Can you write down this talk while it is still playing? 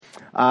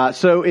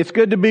So it's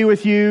good to be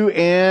with you,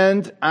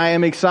 and I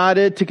am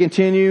excited to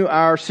continue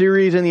our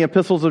series in the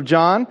epistles of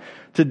John.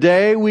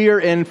 Today we are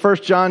in 1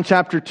 John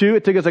chapter 2.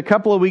 It took us a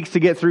couple of weeks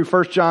to get through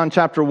 1 John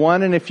chapter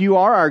 1, and if you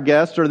are our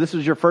guest or this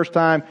is your first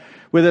time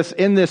with us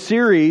in this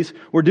series,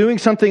 we're doing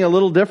something a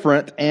little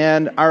different,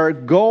 and our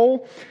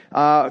goal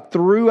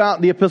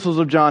throughout the epistles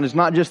of John is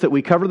not just that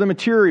we cover the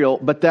material,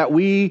 but that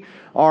we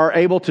are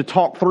able to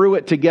talk through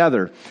it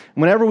together.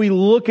 Whenever we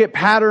look at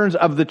patterns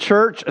of the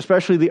church,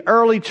 especially the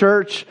early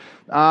church,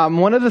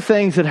 one of the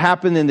things that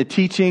happened in the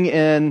teaching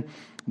in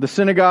the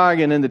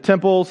synagogue and in the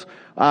temples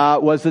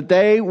was that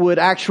they would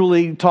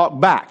actually talk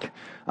back.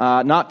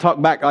 Not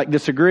talk back like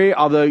disagree,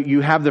 although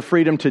you have the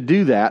freedom to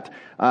do that.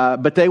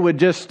 But they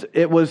would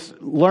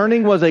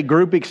learning was a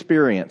group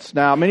experience.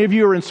 Now, many of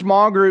you are in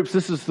small groups.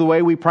 This is the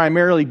way we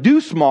primarily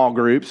do small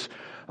groups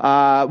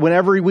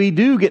whenever we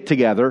do get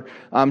together.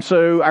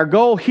 So our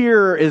goal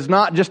here is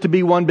not just to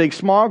be one big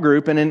small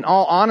group. And in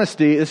all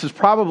honesty,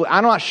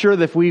 I'm not sure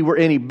that if we were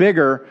any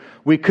bigger,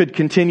 we could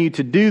continue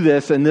to do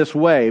this in this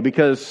way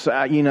because,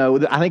 I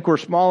think we're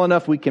small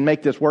enough we can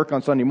make this work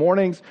on Sunday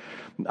mornings.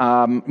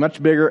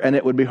 Much bigger, and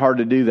it would be hard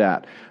to do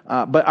that.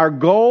 But our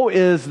goal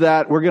is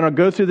that we're going to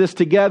go through this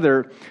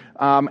together,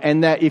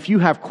 and that if you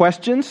have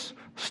questions,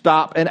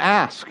 stop and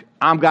ask.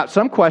 I've got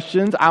some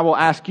questions I will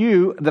ask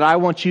you that I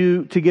want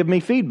you to give me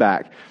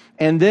feedback.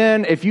 And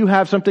then if you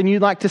have something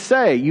you'd like to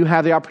say, you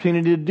have the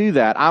opportunity to do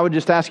that. I would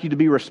just ask you to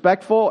be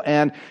respectful.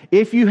 And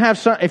if you have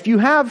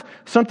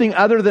something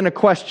other than a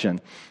question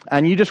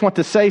and you just want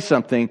to say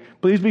something,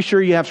 please be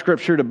sure you have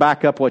scripture to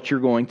back up what you're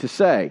going to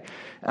say.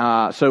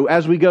 So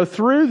as we go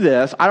through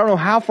this, I don't know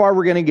how far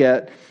we're going to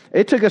get.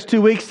 It took us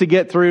 2 weeks to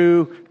get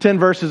through 10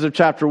 verses of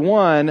chapter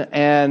 1,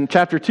 and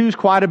chapter 2 is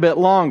quite a bit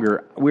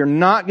longer. We're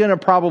not going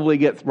to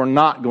get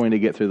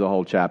through the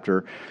whole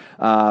chapter,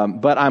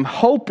 but I'm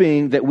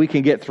hoping that we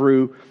can get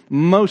through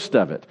most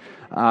of it.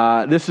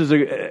 This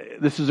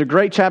is a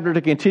great chapter to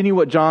continue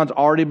what John's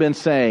already been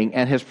saying,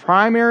 and his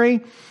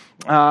primary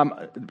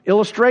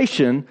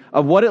illustration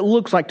of what it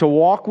looks like to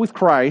walk with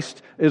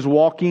Christ is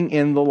walking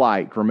in the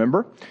light.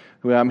 Remember?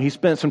 He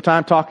spent some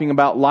time talking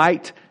about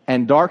light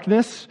and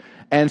darkness,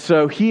 and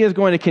so he is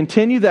going to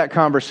continue that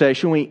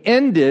conversation. We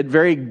ended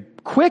very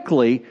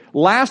quickly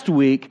last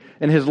week,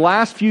 and his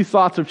last few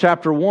thoughts of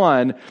chapter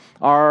 1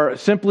 are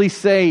simply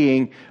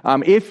saying,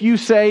 if you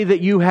say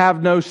that you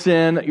have no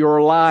sin,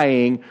 you're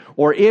lying,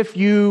 or if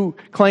you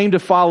claim to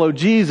follow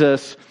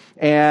Jesus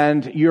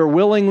and you're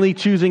willingly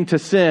choosing to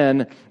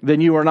sin,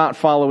 then you are not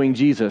following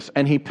Jesus.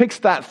 And he picks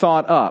that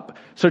thought up.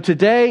 So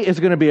today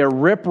is going to be a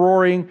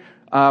rip-roaring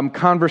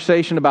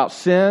conversation about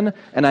sin,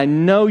 and I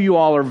know you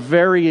all are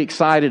very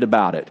excited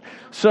about it.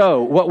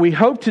 So what we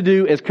hope to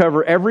do is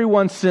cover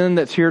everyone's sin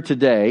that's here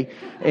today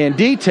in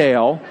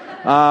detail.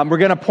 We're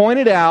going to point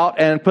it out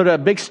and put a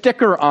big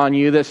sticker on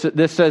you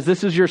that says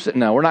this is your sin.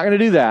 No, we're not going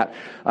to do that.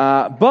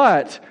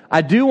 But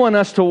I do want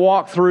us to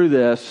walk through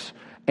this,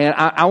 and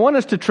I want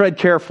us to tread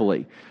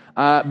carefully.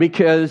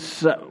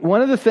 Because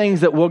one of the things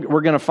that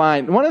we're going to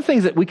find, one of the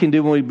things that we can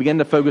do when we begin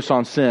to focus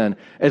on sin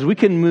is we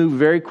can move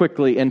very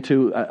quickly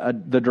into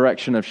the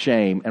direction of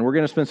shame. And we're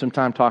going to spend some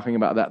time talking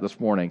about that this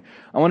morning.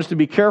 I want us to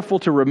be careful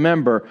to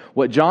remember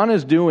what John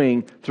is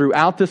doing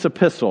throughout this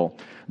epistle.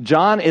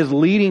 John is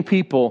leading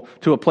people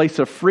to a place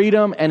of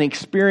freedom and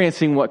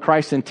experiencing what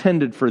Christ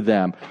intended for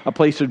them. A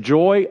place of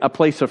joy, a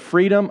place of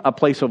freedom, a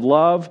place of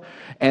love.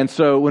 And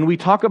so when we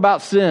talk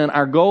about sin,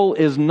 our goal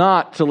is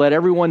not to let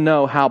everyone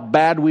know how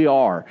bad we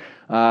are.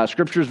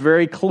 Scripture is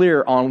very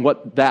clear on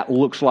what that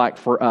looks like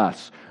for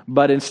us.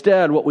 But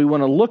instead, what we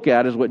want to look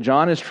at is what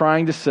John is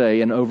trying to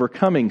say in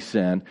overcoming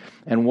sin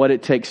and what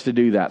it takes to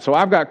do that. So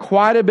I've got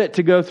quite a bit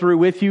to go through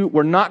with you.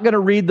 We're not going to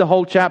read the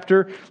whole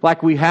chapter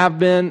like we have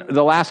been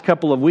the last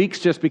couple of weeks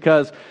just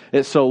because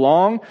it's so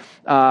long.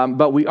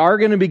 But we are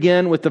going to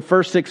begin with the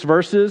first 6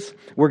 verses.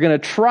 We're going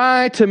to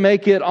try to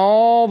make it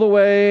all the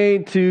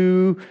way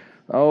to,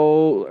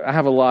 I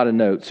have a lot of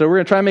notes. So we're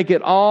going to try to make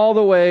it all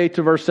the way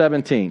to verse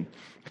 17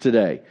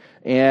 today.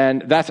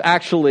 And that's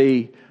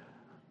actually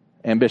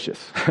ambitious.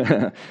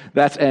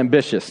 That's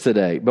ambitious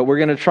today, but we're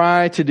going to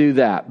try to do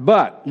that.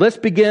 But let's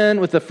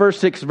begin with the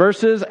first 6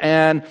 verses,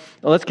 and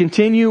let's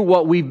continue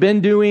what we've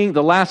been doing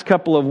the last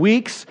couple of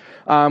weeks.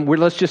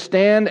 Let's just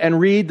stand and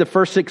read the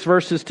first 6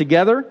 verses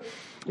together.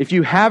 If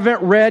you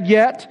haven't read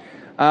yet,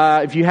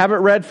 if you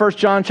haven't read 1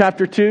 John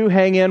chapter 2,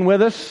 hang in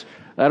with us.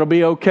 That'll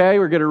be okay.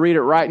 We're going to read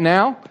it right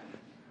now.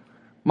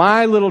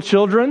 My little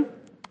children,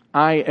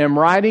 I am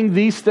writing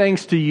these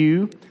things to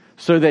you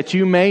so that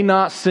you may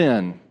not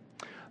sin.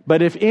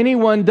 But if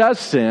anyone does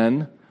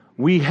sin,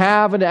 we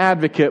have an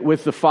advocate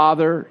with the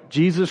Father,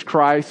 Jesus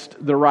Christ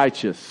the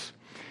righteous.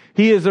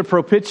 He is a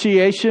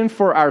propitiation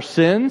for our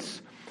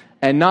sins,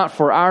 and not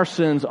for our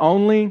sins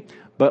only,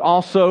 but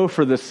also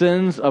for the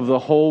sins of the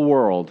whole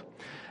world.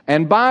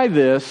 And by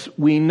this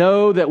we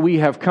know that we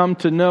have come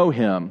to know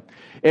Him,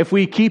 if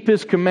we keep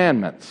His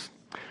commandments.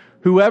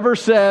 Whoever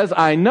says,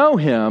 I know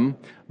Him,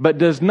 but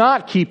does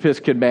not keep His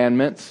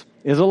commandments,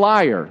 is a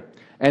liar,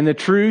 and the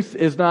truth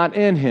is not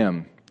in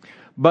him.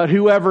 But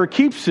whoever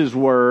keeps his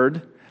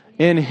word,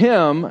 in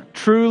him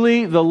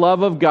truly the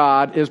love of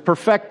God is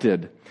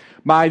perfected.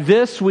 By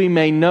this we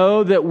may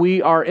know that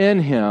we are in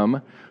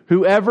him.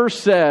 Whoever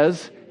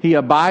says he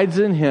abides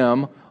in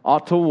him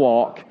ought to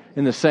walk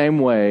in the same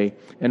way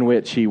in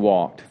which he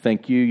walked.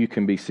 Thank you. You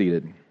can be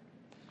seated.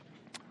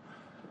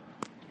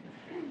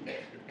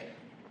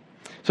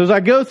 So as I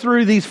go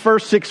through these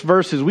first 6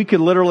 verses, we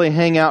could literally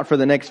hang out for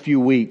the next few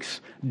weeks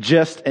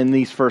just in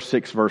these first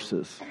 6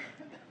 verses.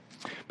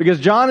 Because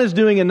John is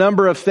doing a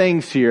number of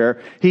things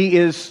here. He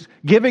is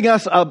giving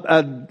us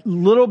a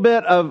little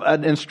bit of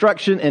an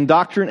instruction in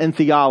doctrine and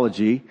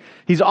theology.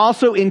 He's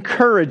also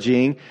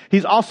encouraging.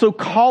 He's also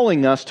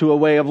calling us to a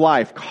way of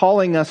life,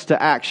 calling us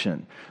to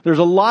action. There's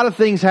a lot of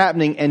things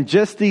happening in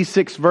just these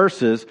 6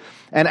 verses.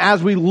 And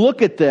as we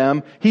look at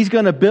them, he's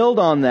going to build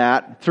on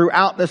that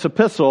throughout this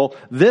epistle.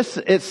 This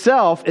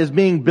itself is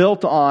being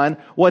built on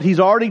what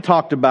he's already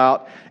talked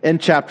about in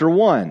chapter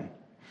 1.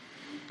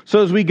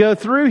 So as we go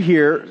through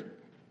here,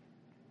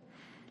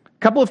 a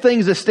couple of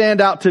things that stand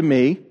out to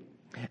me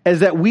is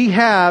that we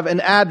have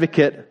an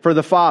advocate for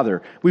the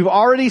Father. We've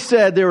already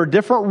said there are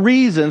different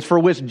reasons for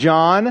which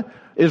John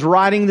is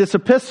writing this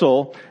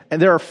epistle,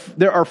 and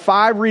there are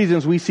 5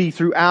 reasons we see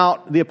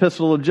throughout the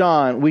epistle of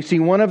John. We see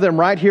one of them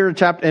right here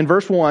in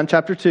verse 1,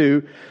 chapter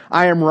 2.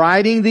 I am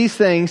writing these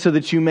things so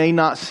that you may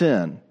not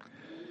sin.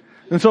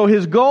 And so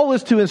his goal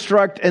is to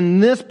instruct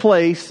in this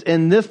place,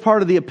 in this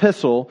part of the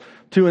epistle,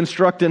 to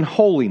instruct in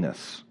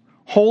holiness.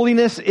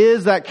 Holiness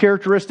is that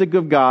characteristic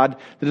of God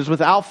that is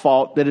without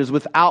fault, that is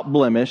without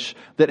blemish,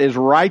 that is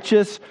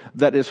righteous,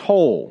 that is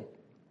whole.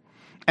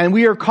 And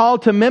we are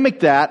called to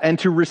mimic that and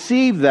to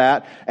receive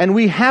that. And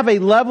we have a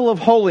level of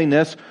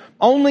holiness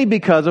only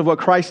because of what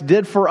Christ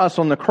did for us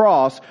on the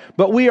cross.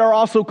 But we are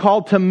also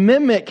called to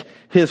mimic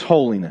his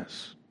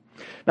holiness.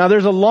 Now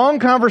there's a long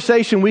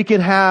conversation we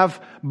can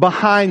have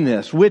behind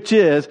this, which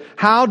is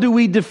how do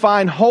we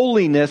define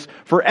holiness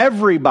for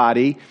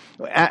everybody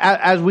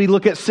as we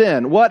look at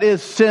sin? What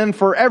is sin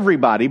for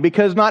everybody?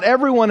 Because not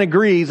everyone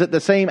agrees that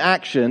the same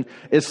action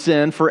is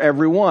sin for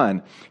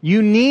everyone.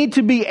 You need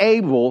to be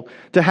able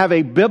to have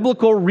a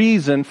biblical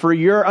reason for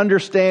your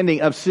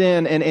understanding of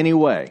sin in any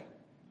way.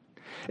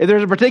 If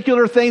there's a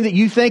particular thing that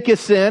you think is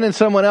sin and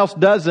someone else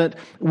doesn't,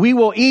 we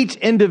will each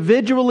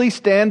individually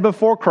stand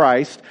before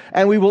Christ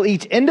and we will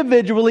each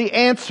individually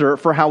answer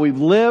for how we've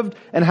lived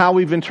and how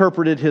we've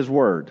interpreted his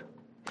word.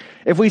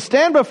 If we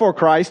stand before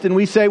Christ and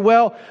we say,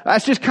 well,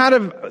 that's just kind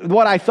of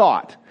what I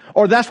thought,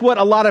 or that's what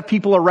a lot of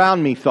people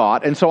around me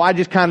thought, and so I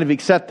just kind of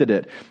accepted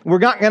it, we're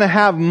not going to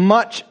have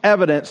much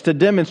evidence to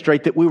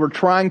demonstrate that we were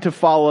trying to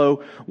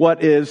follow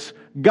what is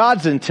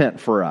God's intent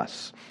for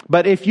us.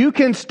 But if you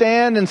can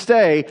stand and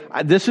say,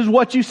 this is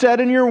what you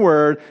said in your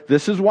word,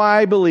 this is why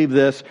I believe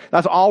this,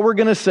 that's all we're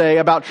going to say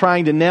about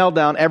trying to nail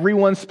down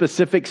everyone's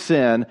specific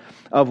sin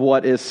of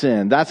what is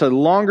sin. That's a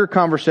longer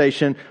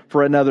conversation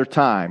for another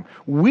time.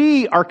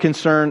 We are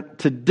concerned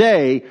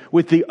today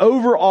with the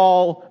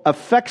overall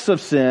effects of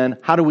sin.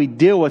 How do we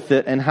deal with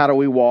it and how do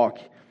we walk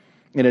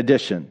in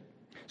addition?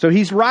 So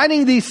he's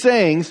writing these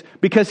things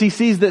because he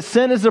sees that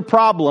sin is a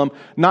problem,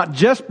 not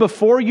just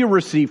before you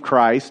receive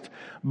Christ,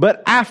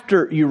 but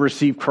after you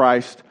receive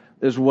Christ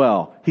as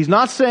well. He's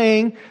not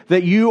saying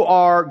that you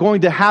are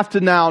going to have to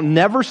now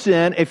never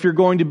sin if you're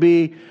going to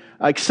be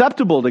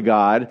acceptable to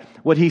God.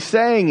 What he's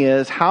saying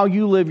is how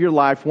you live your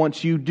life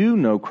once you do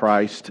know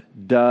Christ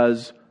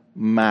does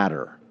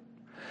matter.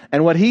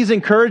 And what he's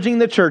encouraging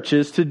the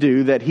churches to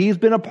do that he's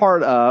been a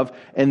part of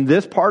in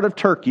this part of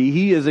Turkey,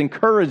 he is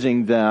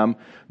encouraging them,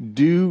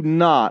 do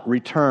not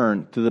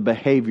return to the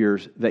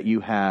behaviors that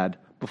you had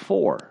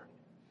before.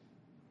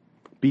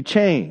 Be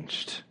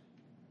changed.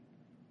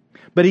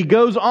 But he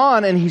goes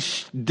on and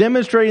he's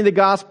demonstrating the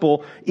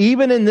gospel.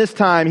 Even in this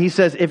time, he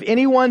says, if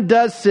anyone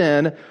does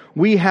sin,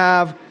 we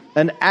have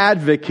an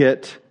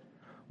advocate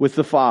with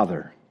the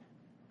Father.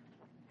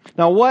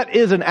 Now, what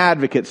is an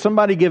advocate?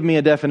 Somebody give me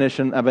a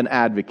definition of an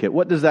advocate.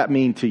 What does that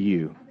mean to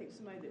you? I think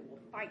somebody that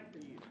will fight for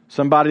you.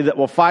 Somebody that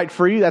will fight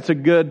for you. That's a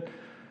good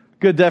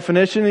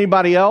definition.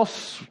 Anybody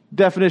else?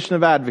 Definition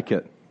of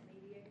advocate.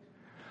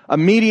 A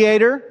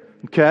mediator.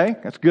 Okay,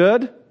 that's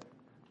good.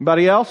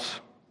 Anybody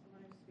else?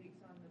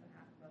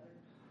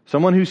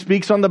 Someone who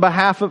speaks on the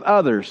behalf of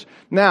others.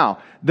 Now,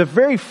 the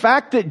very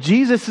fact that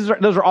Jesus is,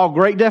 those are all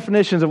great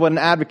definitions of what an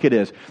advocate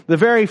is. The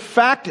very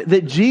fact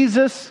that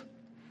Jesus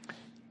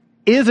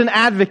is an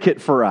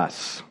advocate for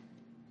us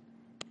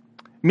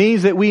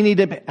means that we need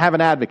to have an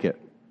advocate,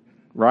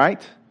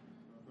 right?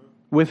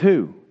 With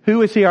who?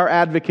 Who is he our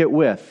advocate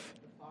with?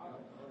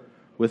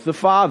 With the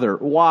Father.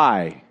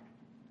 Why?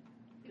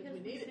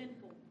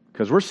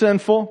 Because we're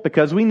sinful,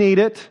 because we need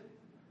it.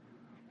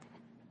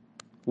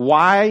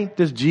 Why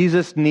does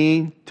Jesus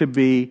need to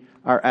be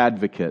our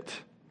advocate?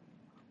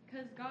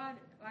 Because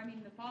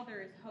the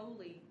Father is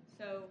holy,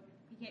 so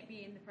he can't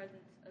be in the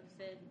presence of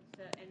sin,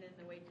 and then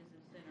the wages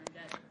of sin are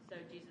death. So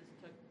Jesus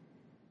took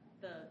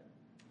the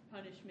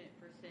punishment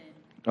for sin.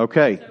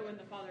 Okay. So when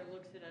the Father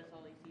looks at us,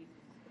 all he sees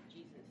is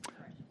Jesus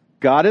Christ.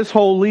 God is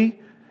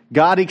holy.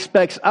 God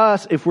expects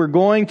us, if we're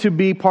going to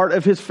be part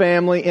of His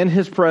family, in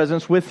His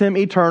presence, with Him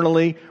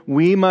eternally,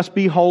 we must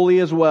be holy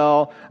as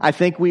well. I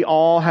think we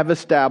all have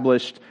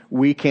established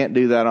we can't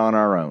do that on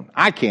our own.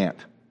 I can't.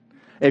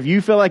 If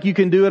you feel like you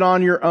can do it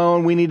on your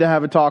own, we need to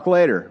have a talk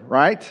later,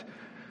 right?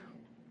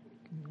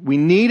 We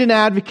need an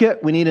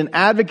advocate. We need an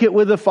advocate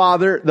with the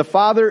Father. The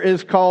Father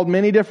is called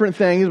many different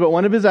things, but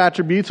one of His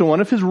attributes and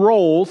one of His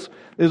roles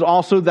is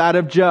also that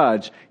of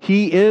judge.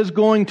 He is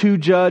going to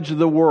judge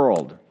the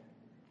world.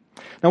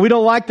 Now, we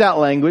don't like that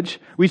language.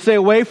 We stay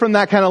away from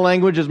that kind of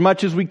language as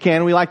much as we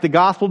can. We like the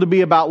gospel to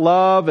be about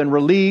love and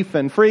relief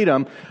and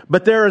freedom.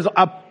 But there is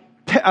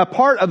a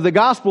part of the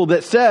gospel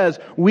that says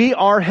we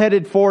are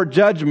headed for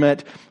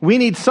judgment. We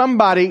need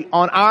somebody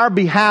on our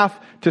behalf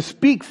to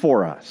speak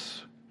for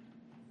us.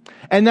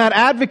 And that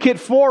advocate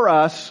for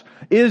us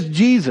is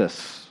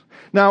Jesus.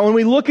 Now, when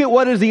we look at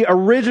what is the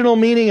original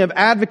meaning of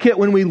advocate,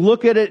 when we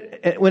look at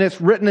it, when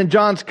it's written in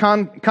John's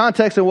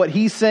context and what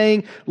he's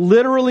saying,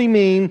 literally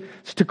means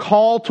to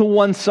call to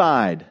one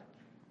side.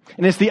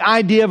 And it's the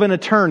idea of an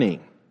attorney.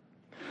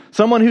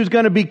 Someone who's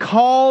going to be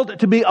called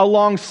to be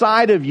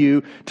alongside of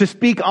you, to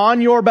speak on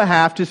your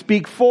behalf, to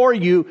speak for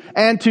you,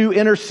 and to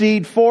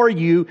intercede for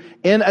you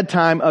in a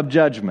time of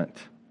judgment.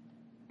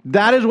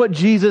 That is what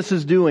Jesus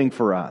is doing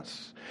for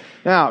us.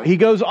 Now, he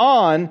goes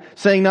on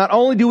saying not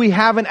only do we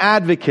have an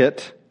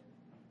advocate,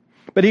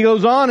 but he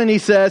goes on and he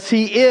says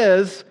he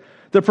is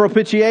the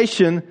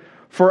propitiation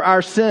for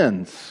our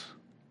sins.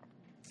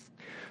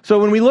 So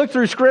when we look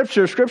through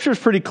Scripture is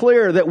pretty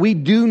clear that we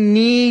do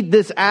need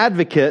this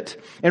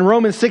advocate. In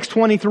Romans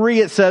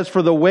 6:23 it says,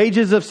 "For the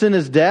wages of sin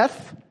is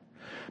death,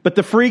 but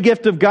the free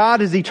gift of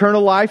God is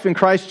eternal life in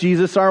Christ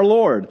Jesus our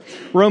Lord."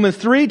 Romans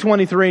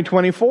 3:23 and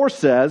 24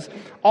 says,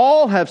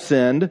 "All have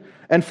sinned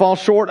and fall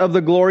short of the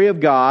glory of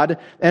God,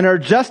 and are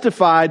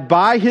justified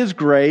by His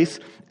grace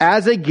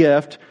as a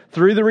gift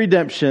through the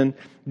redemption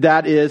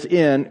that is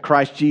in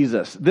Christ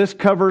Jesus." This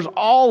covers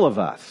all of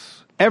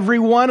us, every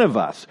one of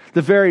us,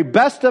 the very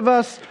best of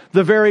us,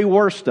 the very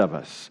worst of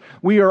us.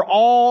 We are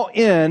all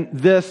in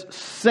this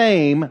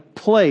same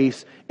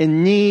place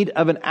in need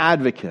of an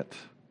advocate.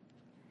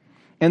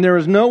 And there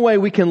is no way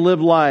we can live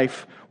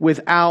life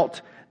without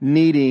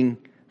needing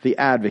the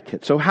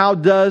advocate. So how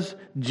does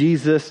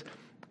Jesus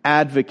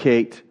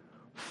advocate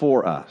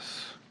for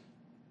us?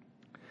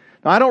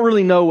 Now, I don't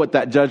really know what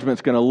that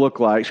judgment's going to look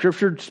like.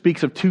 Scripture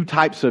speaks of two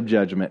types of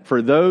judgment: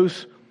 for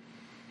those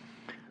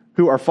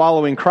who are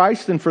following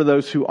Christ and for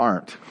those who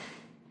aren't.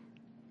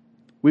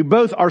 We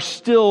both are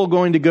still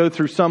going to go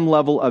through some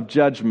level of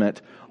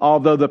judgment,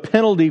 although the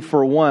penalty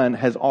for one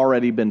has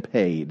already been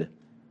paid.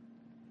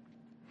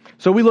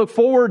 So we look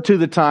forward to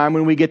the time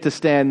when we get to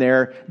stand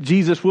there.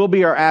 Jesus will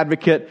be our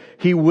advocate.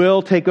 He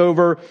will take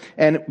over.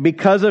 And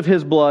because of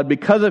His blood,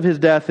 because of His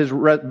death, His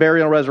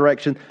burial and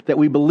resurrection, that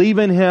we believe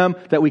in Him,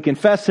 that we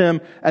confess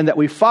Him, and that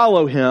we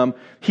follow Him,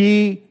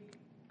 He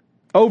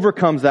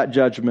overcomes that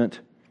judgment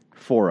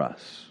for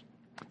us.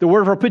 The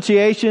word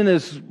propitiation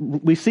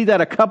we see that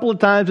a couple of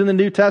times in the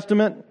New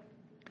Testament.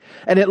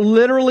 And it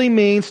literally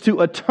means to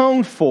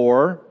atone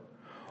for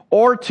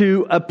or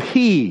to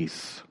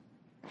appease.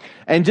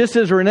 And just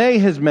as Renee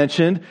has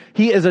mentioned,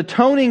 He is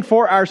atoning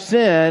for our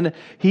sin.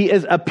 He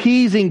is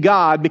appeasing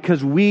God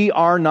because we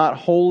are not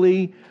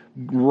holy,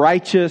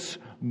 righteous,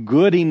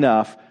 good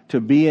enough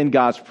to be in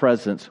God's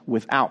presence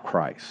without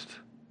Christ.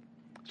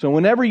 So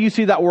whenever you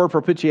see that word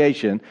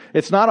propitiation,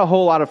 it's not a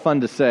whole lot of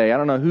fun to say. I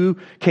don't know who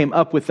came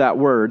up with that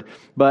word,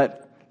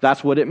 but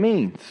that's what it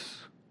means.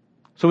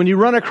 So when you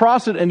run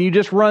across it and you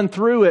just run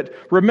through it,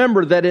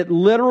 remember that it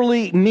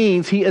literally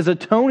means He is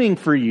atoning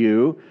for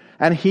you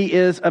and He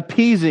is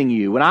appeasing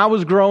you. When I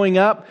was growing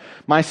up,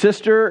 my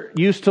sister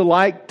used to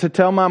like to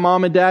tell my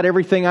mom and dad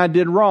everything I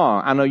did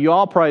wrong. I know you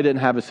all probably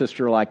didn't have a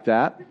sister like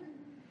that.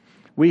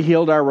 We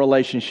healed our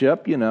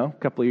relationship, a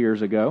couple of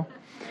years ago.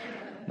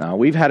 Now,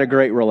 we've had a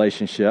great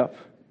relationship.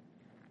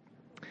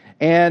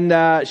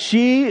 And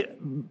she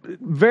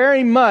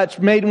very much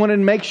wanted to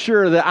make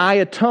sure that I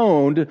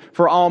atoned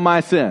for all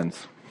my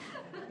sins.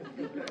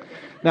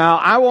 Now,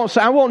 I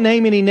won't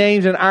name any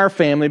names in our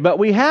family, but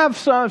we have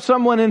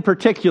someone in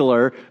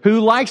particular who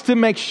likes to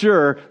make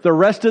sure the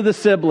rest of the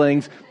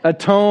siblings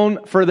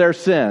atone for their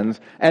sins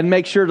and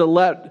make sure to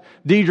let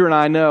Deidre and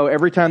I know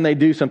every time they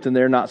do something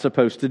they're not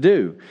supposed to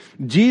do.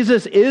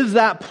 Jesus is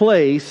that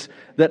place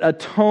that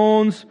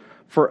atones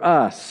for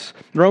us.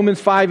 Romans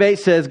 5:8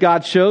 says,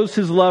 God shows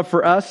His love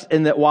for us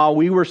in that while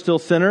we were still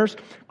sinners,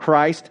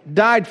 Christ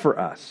died for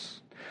us.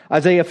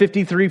 Isaiah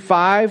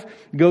 53:5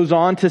 goes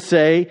on to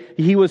say,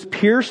 He was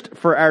pierced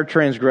for our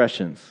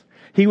transgressions.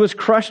 He was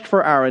crushed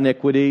for our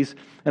iniquities,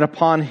 and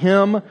upon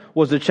Him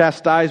was the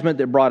chastisement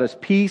that brought us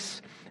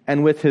peace,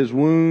 and with His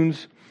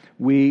wounds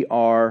we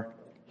are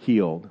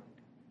healed.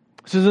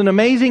 This is an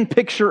amazing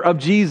picture of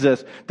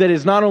Jesus that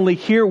is not only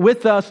here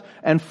with us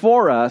and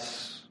for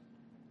us,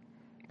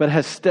 but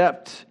has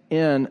stepped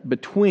in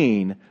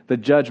between the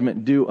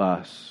judgment due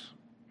us.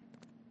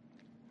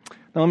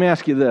 Now let me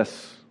ask you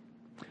this.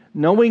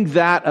 Knowing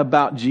that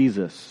about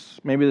Jesus,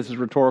 maybe this is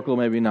rhetorical,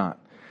 maybe not.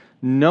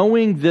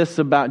 knowing this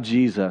about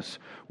Jesus,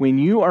 when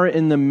you are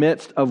in the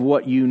midst of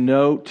what you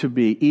know to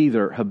be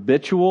either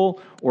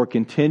habitual or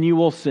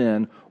continual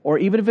sin, or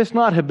even if it's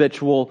not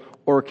habitual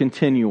or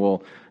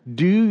continual,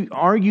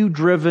 are you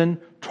driven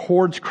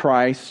towards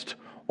Christ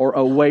or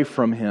away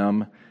from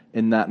Him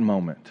in that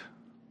moment?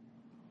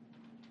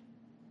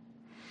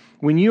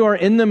 When you are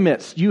in the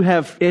midst,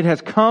 it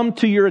has come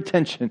to your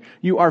attention.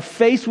 You are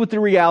faced with the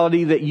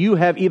reality that you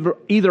have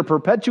either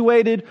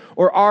perpetuated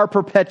or are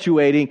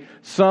perpetuating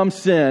some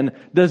sin.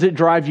 Does it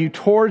drive you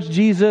towards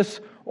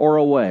Jesus or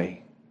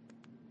away?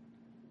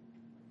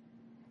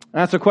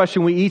 That's a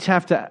question we each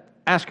have to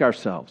ask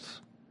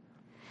ourselves.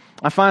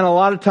 I find a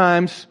lot of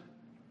times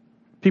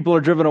people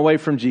are driven away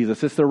from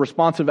Jesus. It's the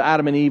response of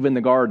Adam and Eve in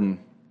the garden.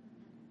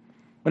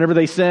 Whenever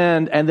they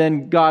sinned and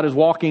then God is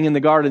walking in the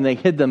garden, they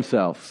hid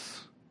themselves.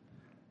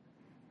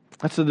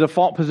 That's the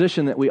default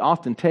position that we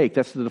often take.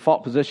 That's the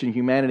default position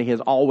humanity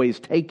has always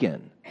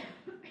taken.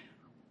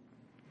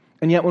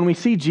 And yet when we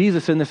see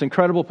Jesus in this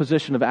incredible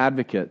position of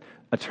advocate,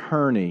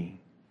 attorney,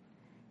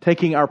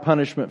 taking our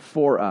punishment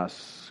for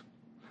us,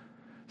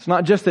 it's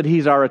not just that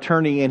He's our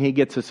attorney and He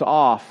gets us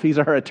off. He's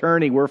our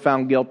attorney, we're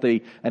found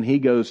guilty, and He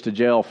goes to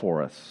jail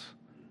for us.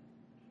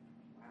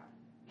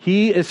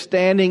 He is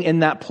standing in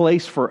that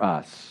place for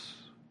us.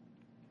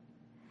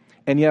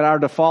 And yet our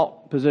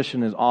default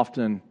position is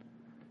often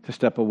to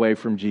step away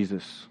from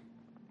Jesus.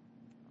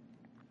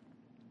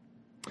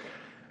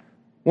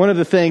 One of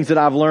the things that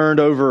I've learned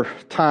over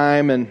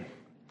time, and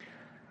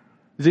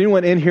is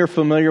anyone in here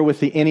familiar with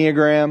the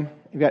Enneagram?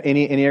 You got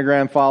any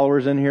Enneagram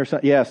followers in here?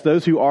 Yes,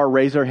 those who are,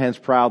 raise their hands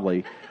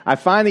proudly. I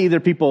find that either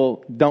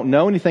people don't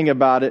know anything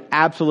about it,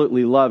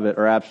 absolutely love it,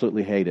 or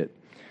absolutely hate it.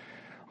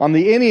 On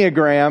the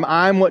Enneagram,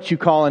 I'm what you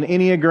call an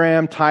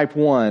Enneagram type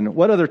 1.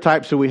 What other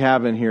types do we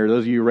have in here?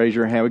 Those of you raise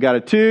your hand. We got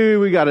a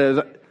 2, you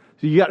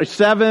got a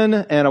 7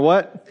 and a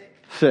what?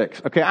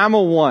 6. Okay, I'm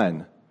a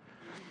 1.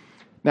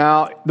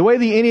 Now, the way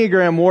the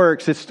Enneagram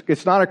works,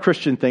 it's not a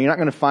Christian thing. You're not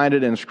going to find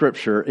it in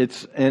Scripture.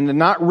 And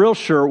not real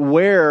sure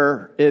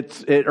where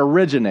it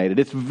originated.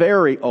 It's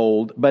very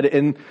old, but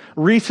in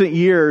recent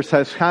years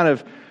has kind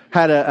of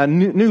had a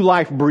new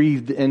life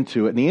breathed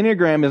into it. And the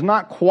Enneagram is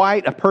not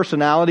quite a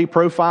personality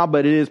profile,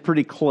 but it is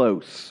pretty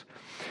close.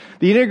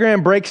 The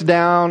Enneagram breaks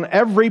down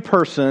every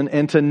person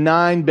into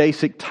 9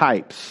 basic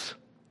types.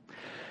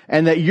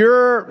 And that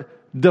your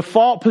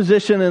default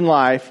position in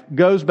life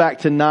goes back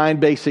to 9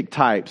 basic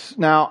types.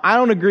 Now, I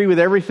don't agree with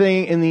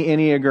everything in the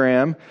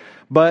Enneagram,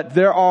 but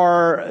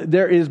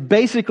there is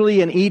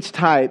basically in each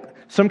type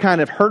some kind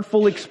of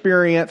hurtful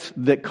experience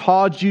that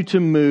caused you to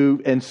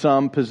move in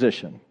some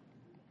position.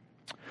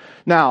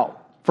 Now,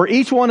 for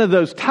each one of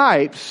those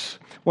types,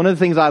 one of the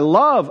things I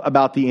love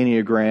about the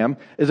Enneagram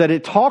is that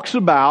it talks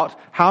about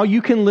how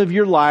you can live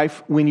your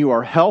life when you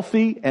are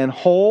healthy and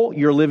whole.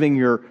 You're living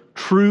your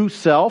true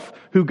self,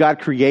 who God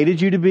created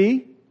you to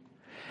be.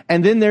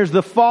 And then there's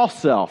the false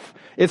self.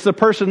 It's the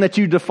person that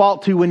you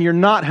default to when you're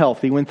not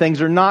healthy, when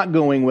things are not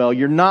going well.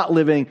 You're not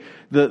living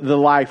the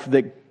life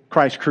that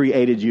Christ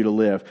created you to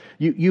live.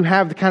 You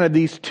have kind of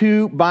these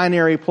 2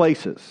 binary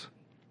places.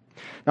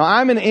 Now,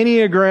 I'm an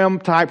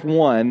Enneagram type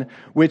 1,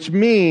 which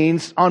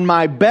means on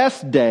my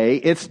best day,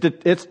 it's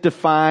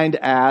defined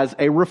as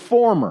a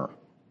reformer.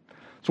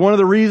 It's one of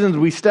the reasons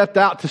we stepped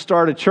out to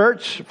start a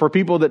church for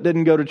people that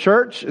didn't go to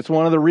church. It's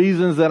one of the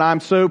reasons that I'm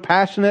so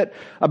passionate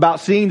about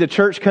seeing the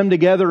church come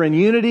together in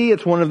unity.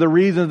 It's one of the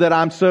reasons that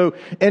I'm so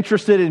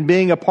interested in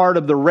being a part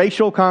of the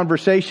racial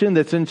conversation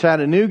that's in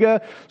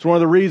Chattanooga. It's one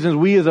of the reasons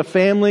we as a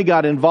family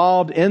got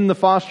involved in the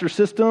foster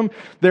system.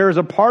 There is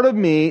a part of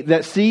me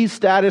that sees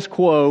status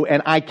quo,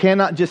 and I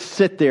cannot just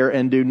sit there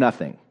and do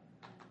nothing.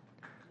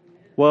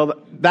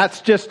 Well,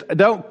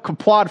 don't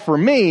applaud for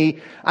me.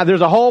 There's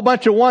a whole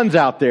bunch of 1s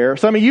out there.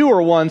 Some of you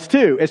are 1s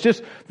too. It's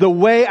just the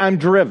way I'm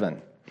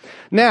driven.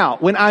 Now,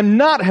 when I'm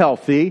not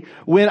healthy,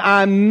 when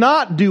I'm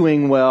not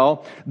doing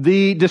well,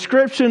 the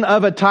description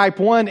of a type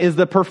 1 is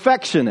the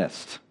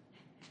perfectionist.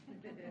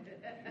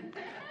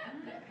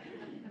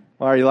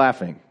 Why are you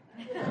laughing?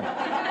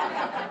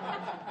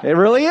 It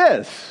really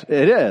is.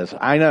 It is.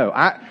 I know.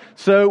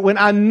 So when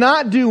I'm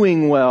not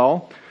doing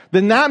well,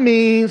 then that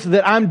means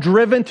that I'm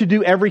driven to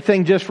do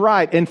everything just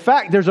right. In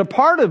fact, there's a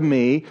part of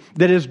me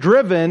that is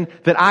driven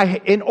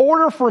that in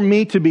order for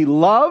me to be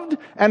loved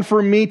and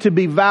for me to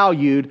be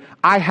valued,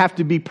 I have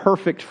to be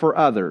perfect for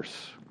others.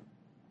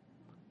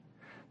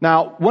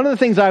 Now, one of the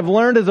things I've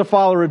learned as a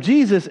follower of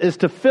Jesus is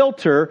to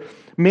filter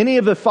many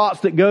of the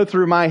thoughts that go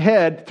through my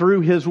head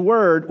through His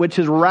Word, which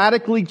has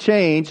radically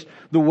changed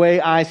the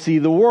way I see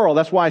the world.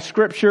 That's why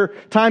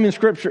time in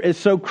Scripture is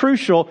so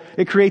crucial.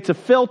 It creates a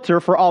filter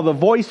for all the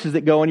voices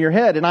that go in your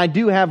head. And I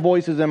do have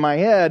voices in my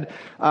head.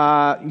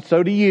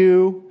 So do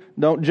you.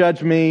 Don't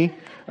judge me.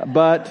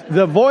 But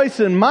the voice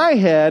in my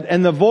head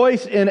and the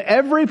voice in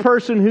every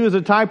person who is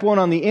a type 1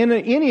 on the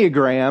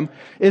Enneagram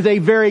is a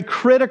very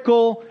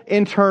critical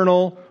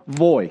internal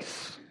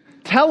voice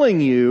telling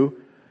you,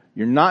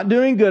 you're not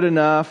doing good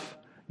enough.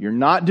 You're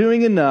not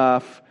doing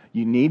enough.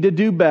 You need to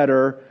do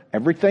better.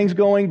 Everything's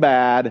going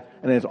bad,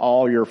 and it's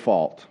all your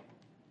fault.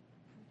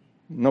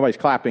 Nobody's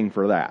clapping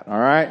for that, all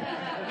right?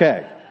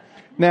 Okay.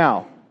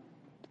 Now,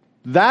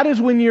 that is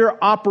when you're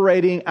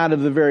operating out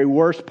of the very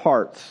worst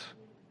parts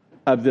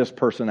of this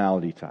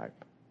personality type.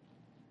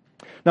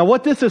 Now,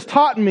 what this has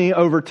taught me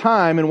over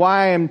time, and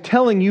why I am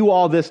telling you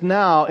all this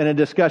now in a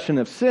discussion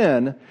of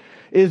sin,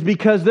 is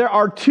because there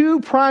are two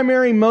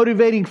primary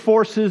motivating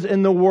forces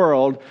in the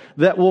world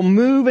that will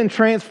move and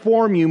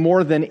transform you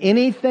more than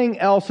anything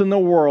else in the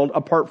world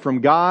apart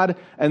from God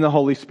and the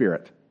Holy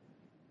Spirit.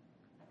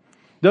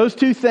 Those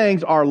two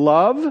things are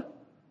love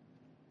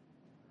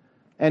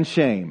and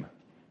shame.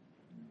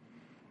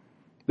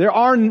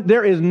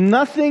 There is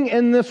nothing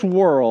in this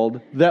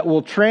world that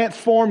will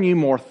transform you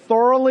more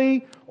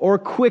thoroughly or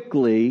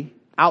quickly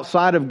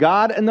outside of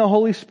God and the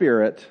Holy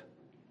Spirit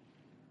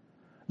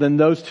than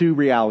those two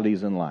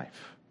realities in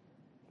life.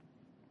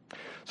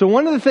 So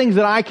one of the things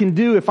that I can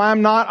do if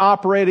I'm not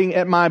operating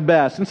at my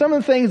best, and some of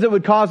the things that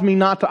would cause me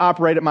not to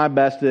operate at my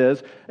best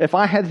is if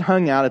I had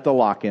hung out at the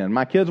lock-in.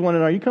 My kids want to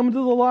know, are you coming to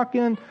the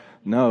lock-in?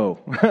 No,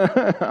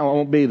 I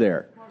won't be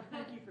there.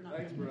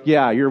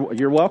 Yeah,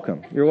 you're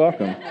welcome. You're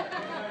welcome.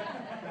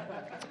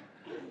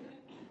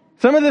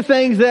 Some of the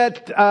things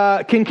that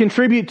can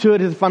contribute to it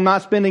is if I'm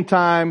not spending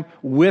time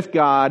with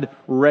God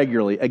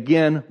regularly.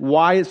 Again,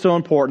 why it's so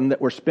important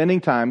that we're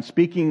spending time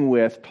speaking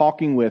with,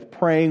 talking with,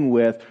 praying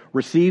with,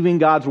 receiving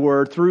God's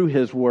Word through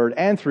His Word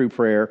and through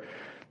prayer.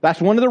 That's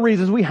one of the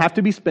reasons we have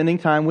to be spending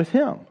time with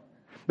Him.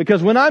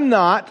 Because when I'm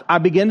not, I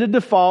begin to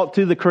default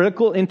to the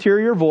critical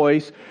interior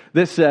voice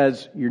that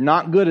says, you're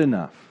not good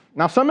enough.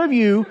 Now, some of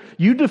you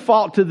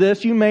default to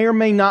this. You may or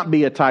may not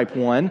be a type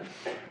 1.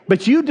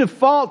 But you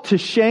default to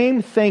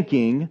shame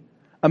thinking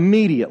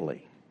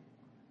immediately.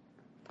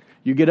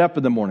 You get up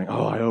in the morning,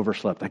 oh, I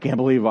overslept. I can't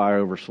believe I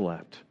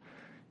overslept.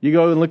 You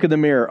go and look in the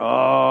mirror,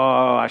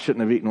 oh, I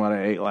shouldn't have eaten what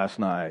I ate last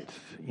night.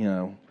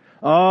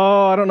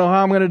 Oh, I don't know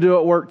how I'm going to do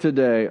at work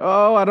today.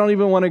 Oh, I don't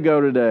even want to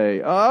go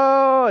today.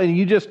 Oh, and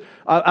you just,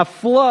 a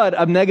flood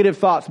of negative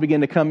thoughts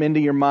begin to come into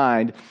your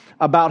mind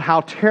about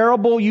how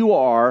terrible you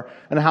are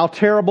and how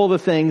terrible the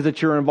things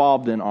that you're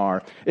involved in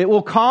are. It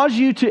will cause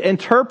you to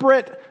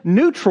interpret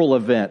neutral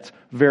events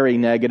very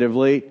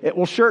negatively. It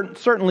will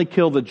certainly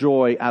kill the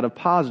joy out of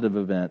positive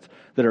events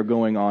that are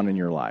going on in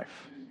your life.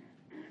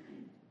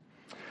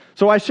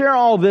 So I share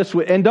all this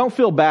with, and don't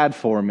feel bad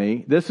for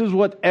me. This is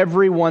what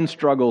everyone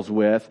struggles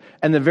with.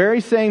 And the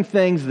very same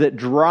things that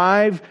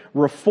drive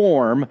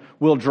reform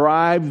will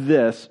drive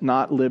this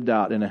not lived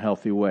out in a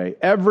healthy way.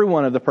 Every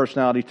one of the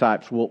personality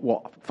types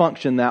will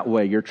function that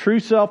way. Your true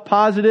self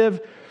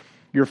positive,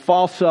 your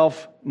false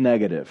self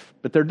negative.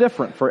 But they're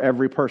different for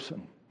every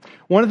person.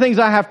 One of the things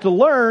I have to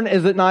learn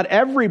is that not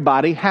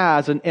everybody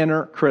has an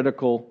inner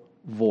critical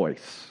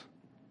voice.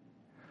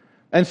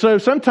 And so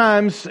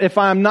sometimes if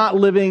I'm not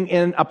living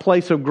in a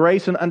place of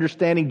grace and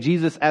understanding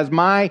Jesus as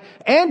my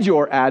and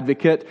your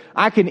advocate,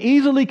 I can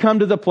easily come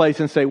to the place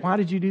and say, why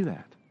did you do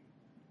that?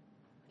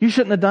 You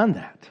shouldn't have done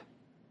that.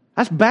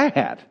 That's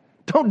bad.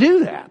 Don't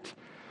do that.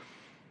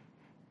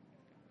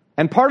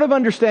 And part of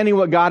understanding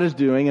what God is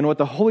doing and what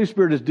the Holy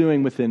Spirit is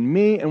doing within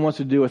me and wants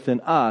to do within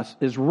us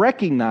is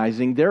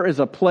recognizing there is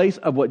a place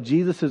of what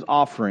Jesus is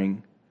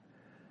offering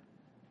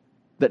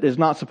that is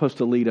not supposed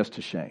to lead us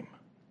to shame.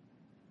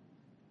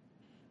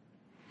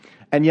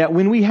 And yet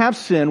when we have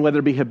sin, whether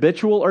it be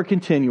habitual or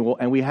continual,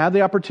 and we have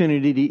the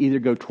opportunity to either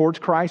go towards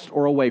Christ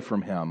or away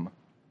from Him,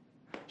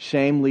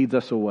 shame leads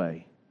us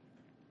away.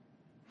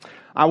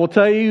 I will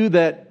tell you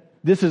that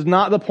this is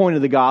not the point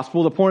of the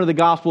gospel. The point of the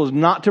gospel is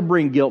not to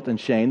bring guilt and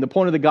shame. The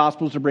point of the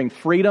gospel is to bring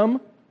freedom,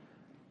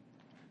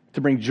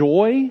 to bring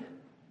joy,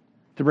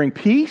 to bring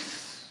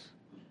peace,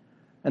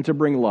 and to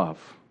bring love.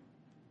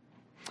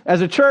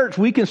 As a church,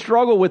 we can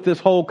struggle with this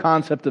whole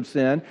concept of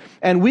sin,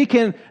 and we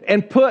can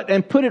put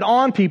it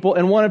on people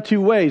in one of two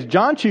ways.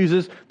 John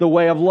chooses the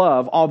way of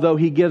love, although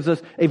he gives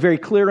us a very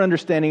clear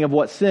understanding of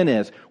what sin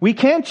is. We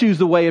can choose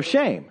the way of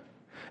shame.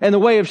 And the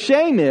way of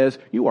shame is,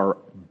 you are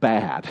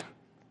bad.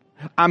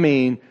 I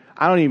mean,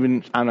 I'm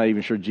not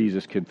even sure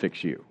Jesus could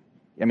fix you.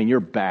 I mean,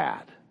 you're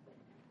bad.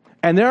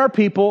 And there are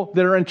people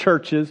that are in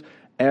churches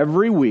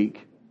every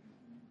week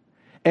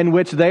in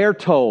which they are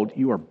told,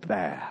 you are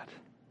bad.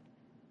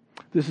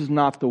 This is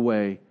not the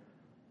way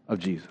of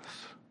Jesus.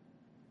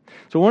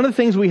 So one of the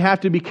things we have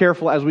to be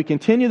careful as we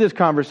continue this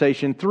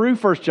conversation through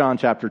 1 John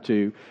chapter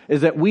 2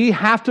 is that we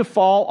have to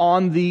fall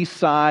on the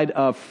side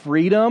of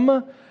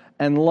freedom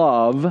and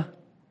love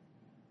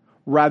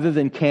rather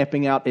than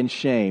camping out in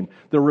shame.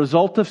 The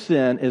result of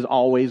sin is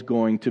always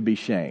going to be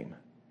shame.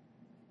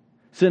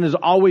 Sin is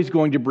always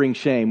going to bring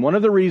shame. One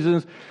of the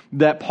reasons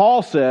that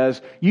Paul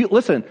says,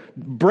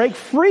 break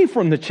free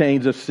from the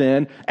chains of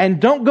sin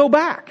and don't go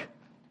back,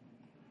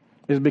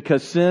 is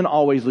because sin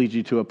always leads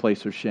you to a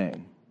place of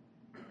shame.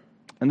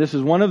 And this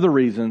is one of the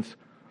reasons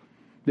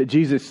that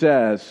Jesus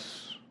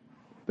says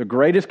the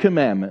greatest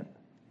commandment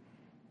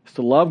is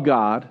to love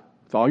God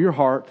with all your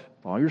heart,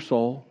 with all your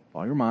soul, with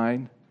all your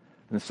mind.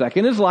 And the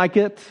second is like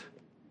it,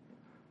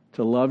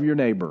 to love your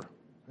neighbor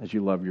as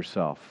you love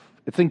yourself.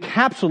 It's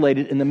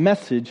encapsulated in the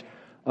message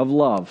of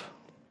love.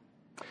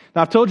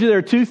 Now, I've told you there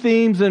are two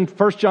themes in the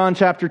Epistle to John,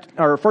 1st,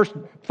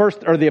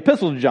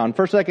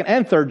 2nd,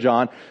 and 3rd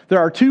John. There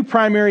are two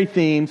primary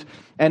themes,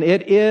 and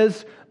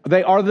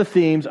they are the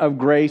themes of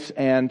grace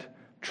and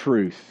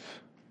truth,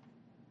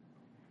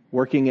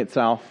 working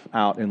itself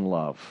out in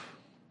love.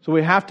 So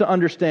we have to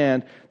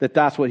understand that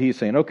that's what he's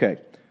saying. Okay,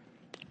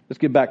 let's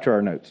get back to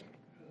our notes.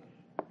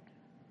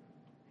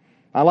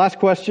 My last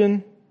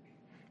question,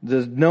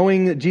 does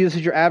knowing that Jesus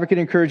is your advocate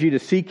encourage you to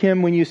seek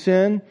Him when you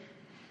sin?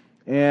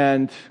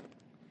 And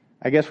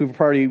I guess we've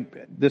already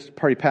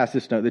passed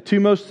this note. The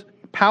two most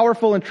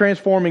powerful and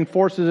transforming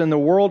forces in the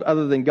world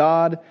other than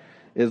God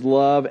is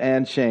love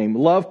and shame.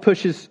 Love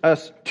pushes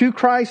us to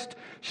Christ.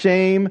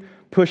 Shame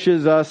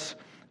pushes us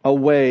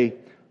away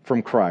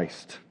from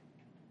Christ.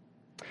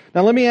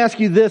 Now let me ask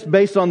you this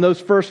based on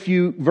those first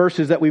few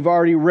verses that we've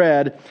already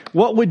read.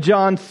 What would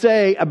John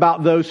say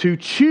about those who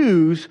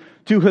choose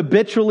to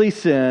habitually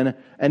sin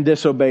and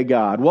disobey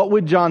God? What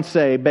would John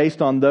say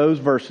based on those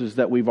verses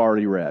that we've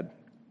already read?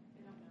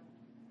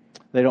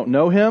 They don't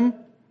know Him.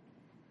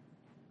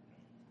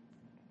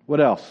 What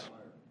else?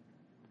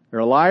 They're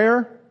a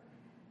liar.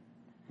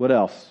 What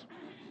else?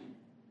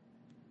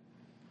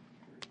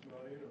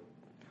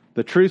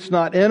 The truth's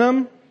not in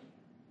them.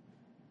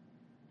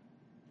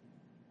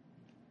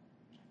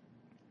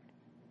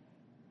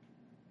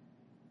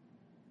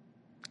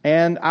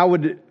 And I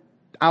would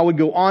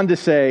go on to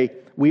say,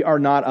 we are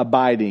not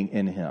abiding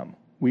in Him.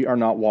 We are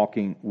not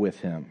walking with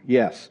Him.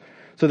 Yes.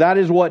 So that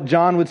is what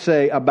John would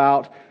say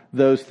about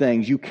those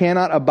things. You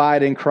cannot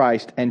abide in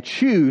Christ and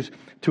choose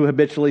to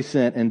habitually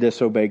sin and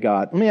disobey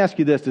God. Let me ask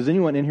you this. Does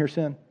anyone in here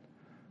sin?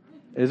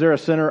 Is there a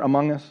sinner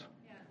among us?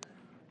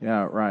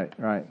 Yeah, right.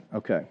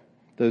 Okay.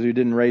 Those who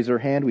didn't raise their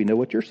hand, we know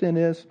what your sin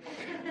is.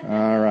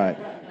 All right.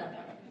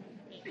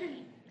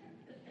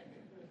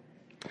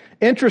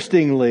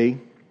 Interestingly,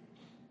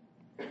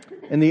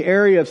 in the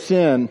area of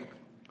sin,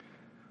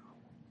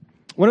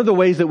 one of the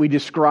ways that we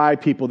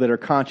describe people that are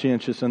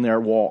conscientious in their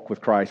walk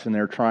with Christ and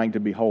they're trying to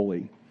be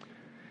holy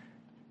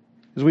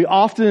is we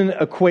often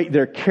equate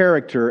their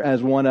character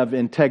as one of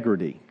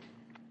integrity.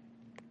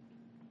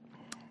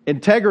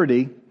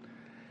 Integrity,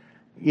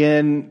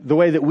 in the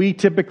way that we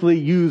typically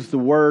use the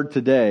word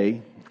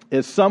today,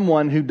 is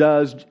someone who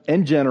does,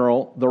 in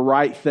general, the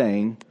right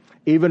thing,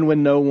 even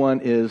when no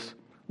one is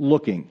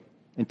looking.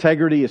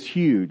 Integrity is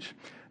huge.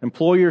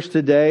 Employers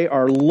today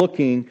are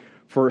looking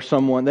for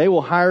someone. They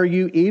will hire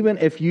you even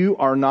if you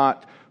are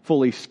not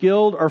fully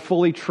skilled or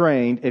fully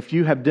trained, if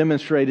you have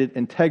demonstrated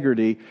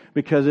integrity,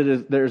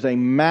 because there's a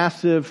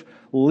massive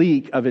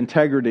leak of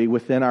integrity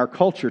within our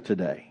culture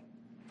today.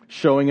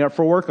 Showing up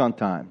for work on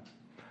time.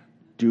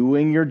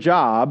 Doing your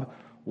job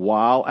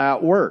while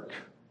at work.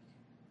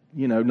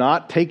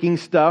 Not taking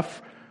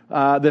stuff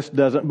that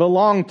doesn't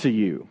belong to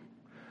you.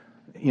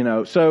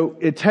 So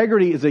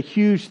integrity is a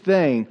huge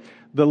thing.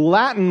 The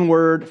Latin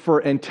word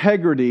for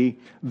integrity,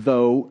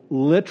 though,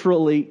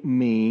 literally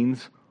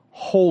means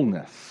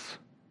wholeness.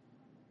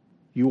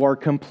 You are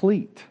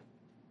complete.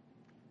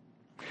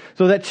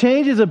 So that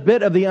changes a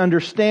bit of the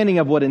understanding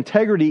of what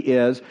integrity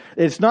is.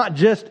 It's not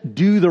just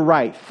do the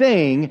right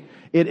thing.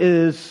 It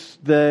is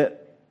the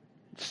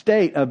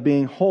state of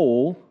being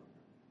whole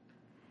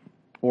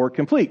or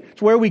complete.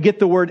 It's where we get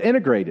the word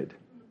integrated.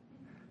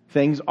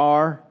 Things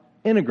are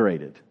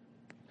integrated.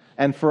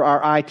 And for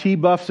our IT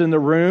buffs in the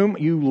room,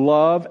 you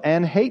love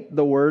and hate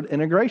the word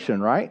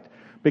integration, right?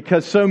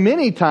 Because so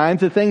many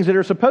times the things that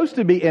are supposed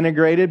to be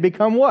integrated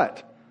become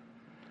what?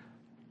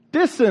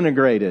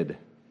 Disintegrated.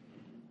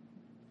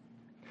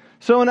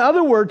 So in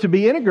other words, to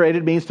be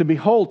integrated means to be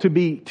whole.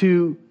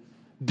 To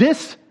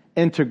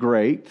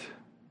disintegrate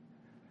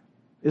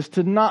is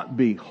to not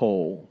be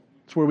whole.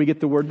 It's where we get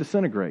the word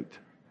disintegrate.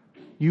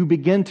 You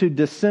begin to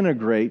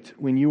disintegrate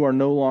when you are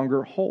no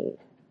longer whole.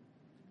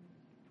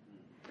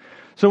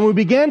 So when we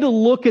began to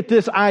look at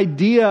this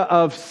idea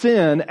of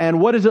sin and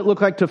what does it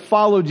look like to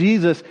follow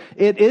Jesus,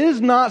 it is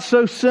not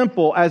so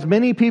simple as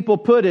many people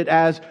put it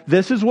as,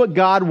 this is what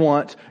God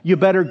wants, you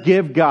better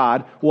give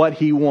God what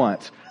He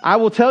wants. I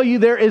will tell you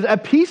there is a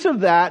piece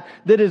of that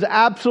is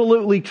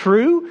absolutely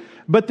true,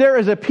 but there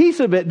is a piece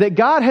of it that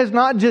God has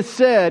not just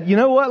said, you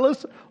know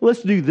what,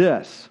 let's do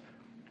this.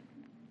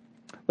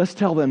 Let's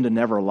tell them to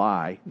never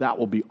lie. That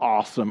will be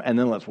awesome. And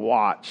then let's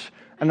watch.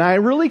 And I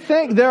really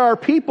think there are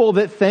people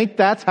that think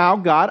that's how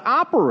God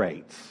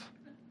operates.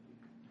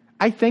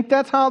 I think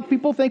that's how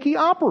people think He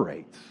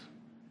operates.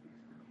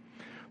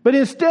 But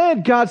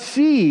instead, God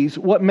sees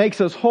what makes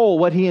us whole,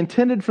 what He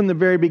intended from the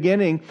very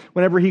beginning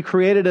whenever He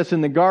created us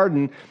in the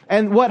garden.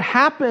 And what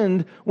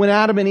happened when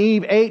Adam and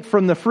Eve ate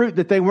from the fruit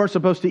that they weren't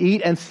supposed to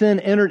eat and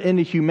sin entered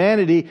into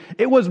humanity,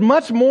 it was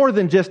much more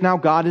than just now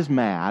God is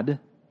mad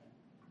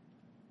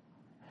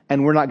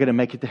and we're not going to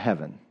make it to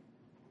heaven.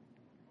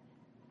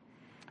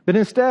 But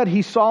instead,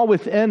 He saw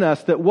within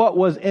us that what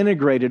was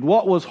integrated,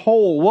 what was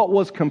whole, what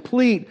was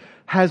complete,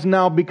 has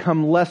now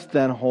become less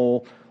than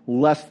whole,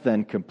 less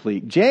than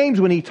complete.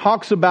 James, when he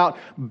talks about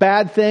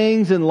bad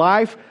things in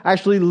life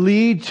actually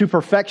lead to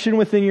perfection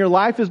within your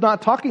life, is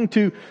not talking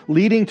to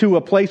leading to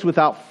a place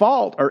without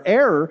fault or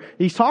error.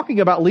 He's talking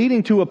about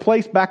leading to a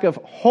place back of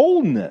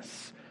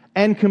wholeness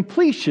and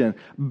completion,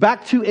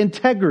 back to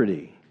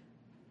integrity.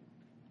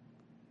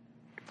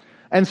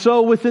 And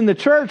so within the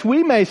church,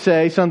 we may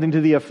say something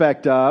to the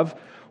effect of,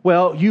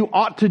 well, you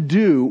ought to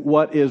do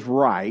what is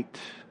right.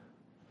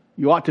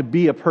 You ought to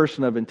be a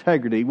person of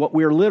integrity. What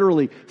we're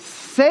literally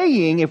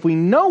saying, if we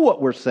know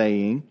what we're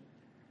saying,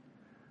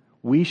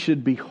 we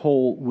should be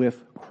whole with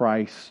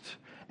Christ.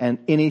 And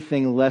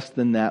anything less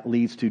than that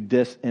leads to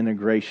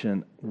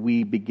disintegration.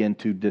 We begin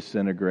to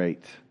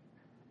disintegrate.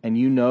 And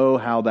you know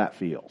how that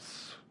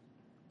feels.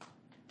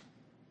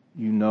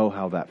 You know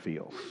how that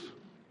feels.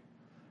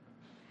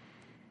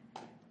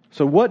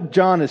 So what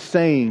John is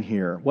saying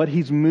here, what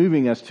he's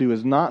moving us to,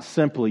 is not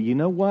simply, you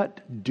know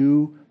what?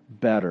 Do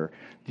better.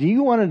 Do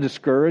you want to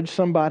discourage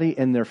somebody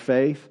in their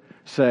faith?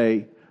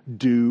 Say,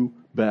 do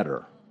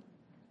better.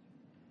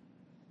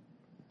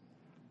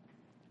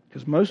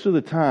 Because most of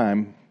the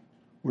time,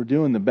 we're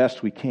doing the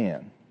best we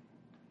can.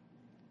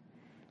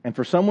 And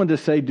for someone to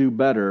say do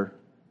better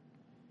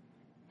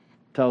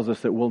tells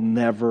us that we'll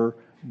never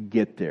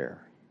get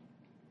there.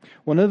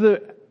 One of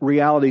the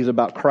realities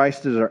about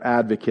Christ as our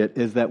advocate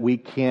is that we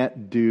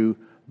can't do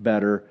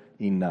better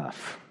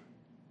enough.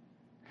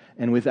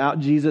 And without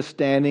Jesus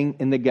standing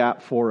in the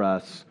gap for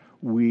us,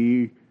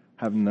 we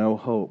have no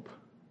hope.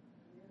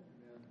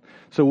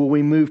 So will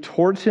we move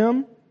towards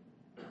Him,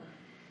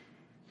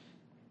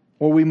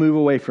 or we move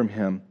away from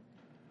Him?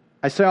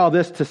 I say all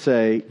this to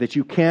say that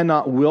you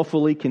cannot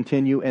willfully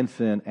continue in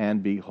sin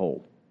and be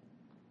whole.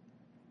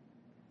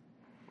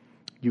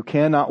 You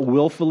cannot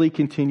willfully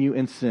continue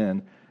in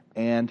sin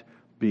and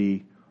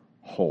be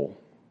whole.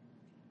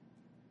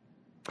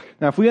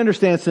 Now, if we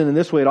understand sin in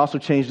this way, it also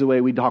changes the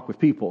way we talk with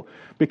people.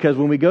 Because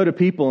when we go to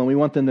people and we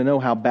want them to know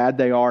how bad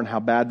they are and how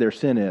bad their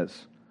sin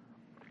is,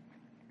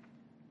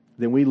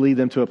 then we lead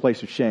them to a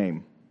place of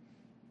shame.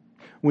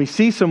 When we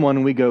see someone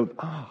and we go,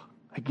 oh,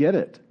 I get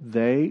it.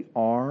 They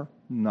are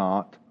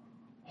not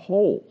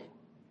whole.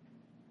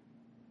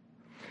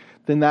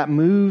 Then that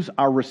moves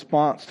our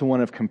response to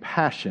one of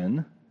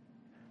compassion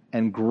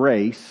and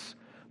grace,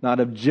 not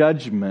of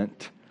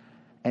judgment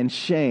and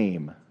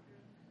shame.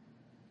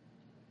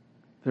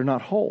 They're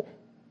not whole.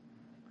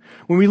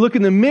 When we look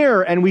in the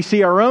mirror and we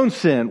see our own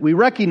sin, we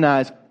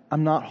recognize,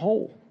 I'm not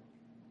whole.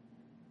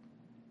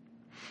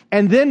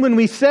 And then when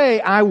we say,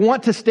 I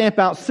want to stamp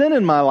out sin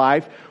in my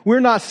life, we're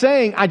not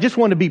saying, I just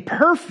want to be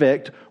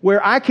perfect,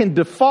 where I can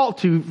default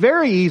to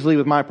very easily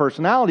with my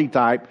personality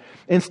type.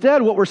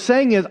 Instead, what we're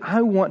saying is,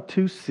 I want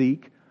to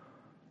seek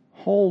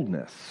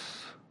wholeness.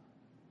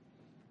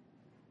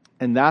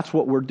 And that's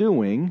what we're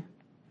doing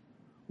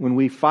when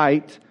we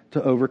fight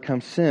to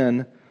overcome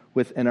sin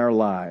within our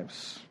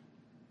lives.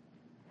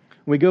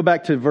 When we go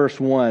back to verse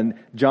 1,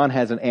 John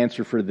has an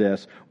answer for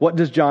this. What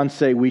does John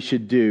say we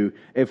should do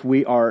if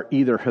we are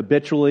either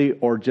habitually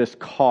or just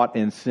caught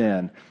in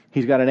sin?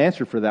 He's got an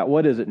answer for that.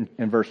 What is it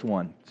in verse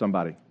 1?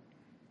 Somebody.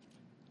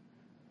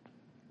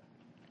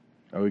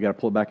 Oh, we got to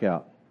pull it back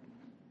out.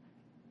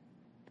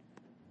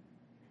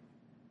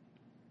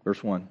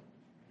 Verse 1.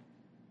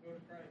 Go to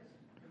Christ,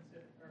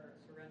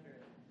 surrender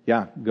it.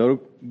 Yeah,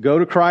 go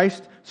to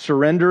Christ,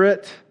 surrender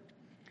it.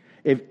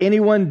 If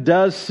anyone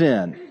does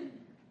sin,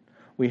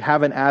 we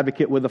have an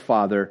advocate with the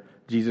Father,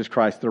 Jesus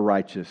Christ the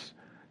righteous.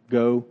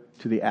 Go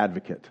to the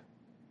advocate.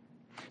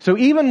 So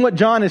even what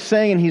John is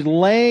saying, and he's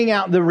laying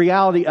out the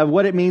reality of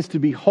what it means to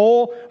be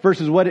whole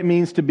versus what it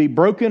means to be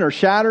broken or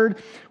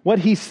shattered, what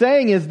he's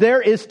saying is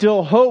there is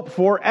still hope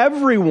for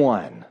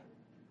everyone.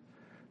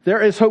 There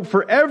is hope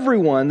for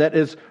everyone that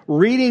is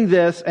reading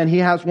this, and he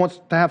wants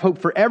to have hope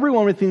for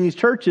everyone within these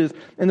churches.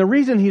 And the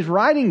reason he's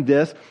writing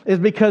this is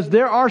because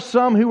there are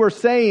some who are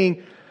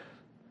saying,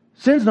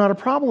 sin's not a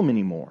problem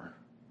anymore.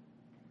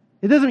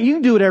 You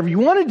can do whatever you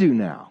want to do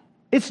now.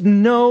 It's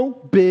no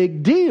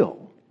big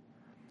deal.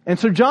 And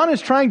so John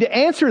is trying to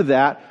answer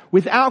that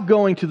without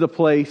going to the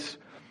place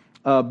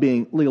of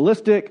being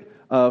legalistic,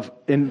 of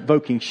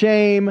invoking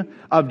shame,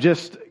 of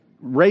just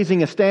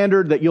raising a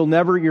standard that you'll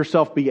never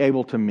yourself be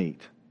able to meet.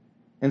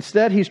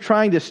 Instead, he's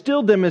trying to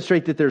still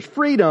demonstrate that there's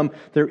freedom,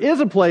 there is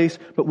a place,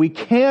 but we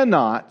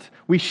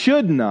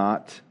should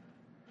not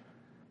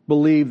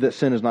believe that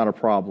sin is not a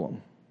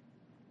problem.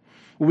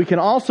 What we can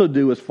also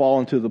do is fall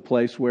into the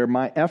place where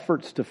my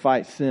efforts to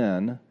fight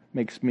sin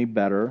makes me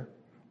better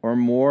or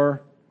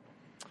more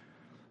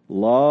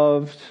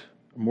loved,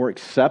 more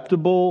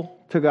acceptable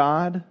to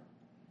God.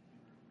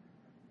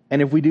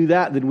 And if we do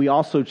that, then we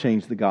also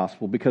change the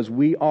gospel, because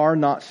we are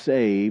not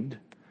saved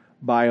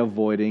by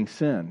avoiding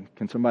sin.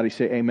 Can somebody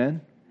say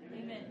amen?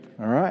 Amen.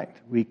 All right.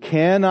 We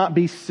cannot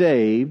be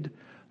saved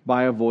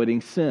by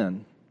avoiding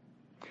sin.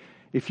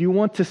 If you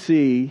want to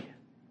see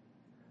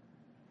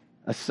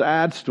a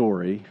sad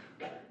story,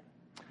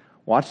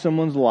 watch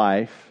someone's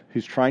life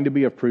who's trying to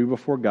be approved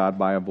before God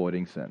by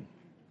avoiding sin.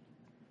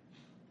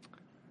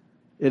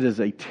 It is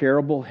a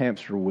terrible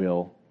hamster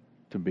wheel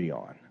to be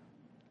on.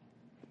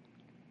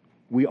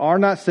 We are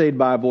not saved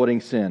by avoiding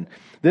sin.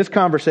 This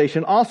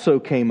conversation also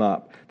came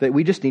up, that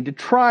we just need to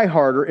try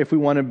harder if we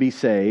want to be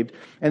saved.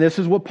 And this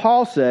is what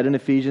Paul said in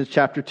Ephesians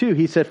chapter 2.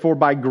 He said, "For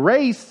by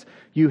grace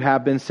you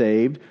have been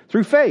saved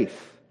through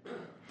faith.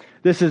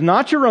 This is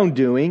not your own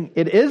doing.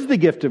 It is the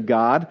gift of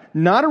God,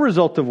 not a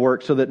result of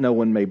work, so that no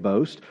one may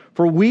boast.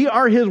 For we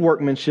are His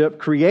workmanship,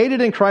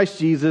 created in Christ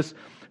Jesus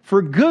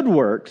for good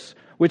works,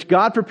 which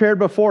God prepared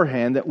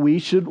beforehand that we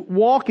should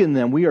walk in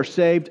them." We are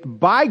saved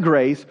by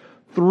grace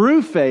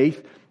through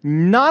faith,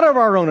 not of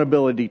our own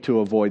ability to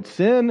avoid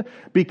sin,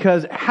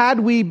 because had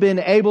we been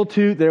able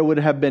to, there would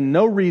have been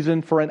no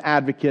reason for an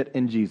advocate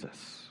in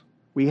Jesus.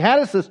 We had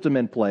a system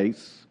in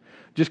place.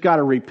 Just got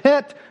to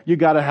repent. You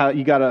got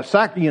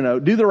to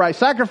do the right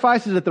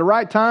sacrifices at the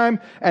right time,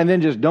 and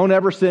then just don't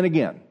ever sin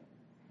again.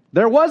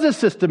 There was a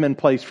system in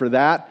place for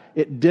that.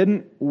 It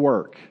didn't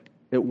work.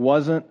 It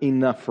wasn't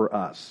enough for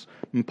us.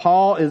 And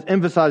Paul is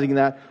emphasizing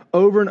that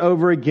over and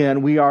over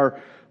again. We are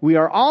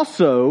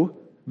also,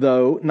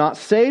 though, not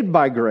saved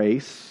by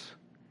grace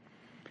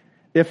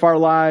if our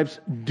lives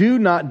do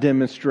not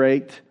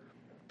demonstrate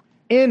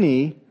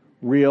any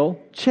real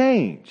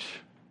change.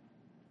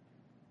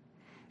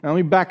 Now let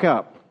me back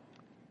up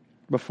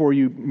before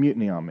you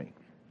mutiny on me.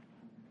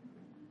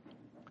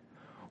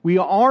 We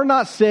are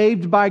not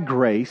saved by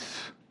grace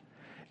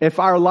if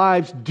our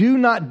lives do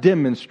not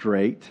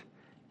demonstrate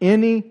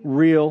any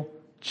real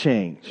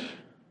change.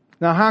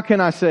 Now, how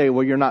can I say,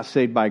 well, you're not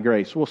saved by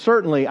grace? Well,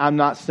 certainly I'm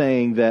not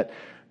saying that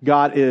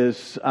God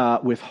is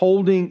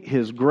withholding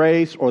His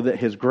grace or that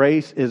His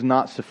grace is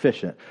not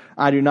sufficient.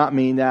 I do not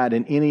mean that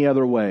in any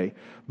other way.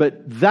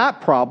 But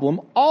that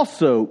problem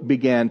also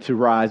began to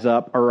rise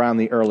up around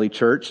the early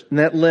church, and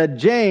that led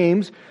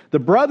James, the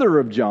brother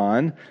of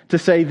John, to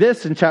say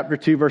this in chapter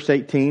 2, verse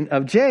 18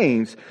 of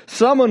James.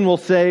 Someone will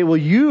say, well,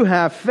 you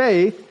have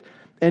faith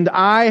and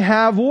I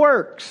have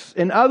works.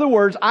 In other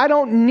words, I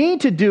don't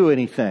need to do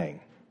anything.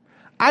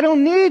 I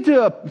don't need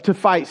to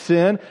fight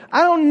sin.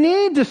 I don't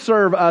need to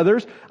serve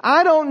others.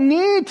 I don't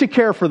need to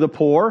care for the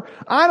poor.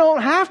 I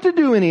don't have to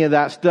do any of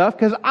that stuff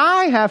because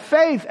I have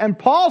faith. And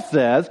Paul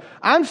says,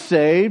 I'm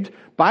saved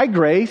by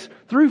grace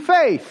through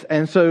faith.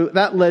 And so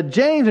that led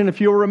James, and if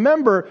you'll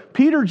remember,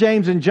 Peter,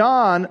 James, and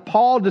John,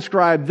 Paul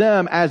described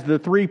them as the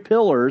three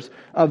pillars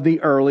of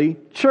the early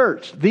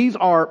church. These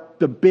are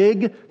the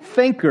big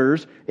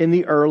thinkers in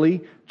the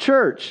early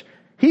church.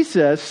 He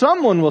says,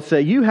 someone will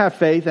say, you have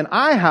faith and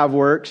I have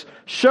works.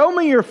 Show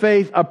me your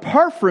faith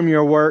apart from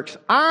your works.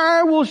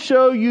 I will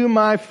show you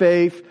my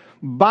faith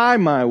by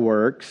my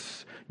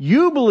works.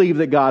 You believe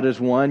that God is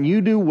one.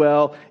 You do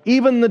well.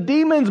 Even the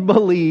demons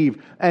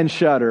believe and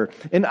shudder.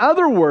 In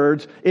other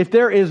words, if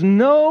there is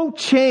no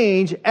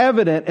change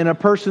evident in a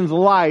person's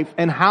life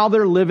and how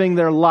they're living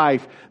their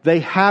life,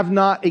 they have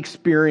not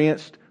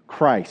experienced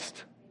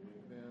Christ.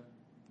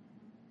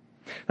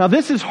 Now,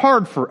 this is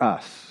hard for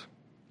us,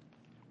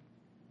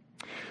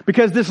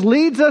 because this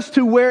leads us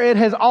to where it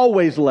has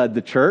always led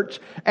the church,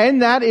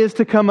 and that is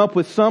to come up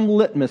with some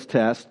litmus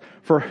test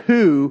for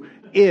who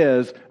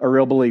is a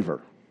real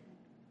believer.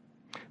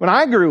 When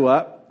I grew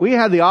up, we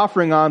had the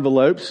offering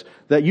envelopes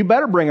that you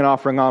better bring an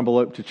offering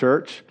envelope to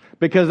church,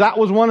 because that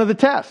was one of the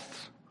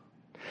tests.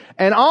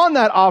 And on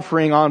that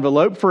offering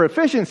envelope, for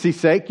efficiency's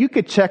sake, you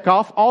could check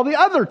off all the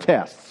other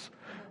tests.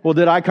 Well,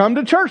 did I come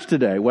to church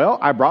today? Well,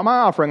 I brought my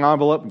offering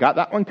envelope, got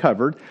that one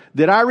covered.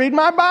 Did I read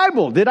my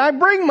Bible? Did I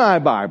bring my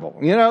Bible?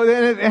 You know,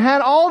 it had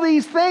all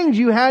these things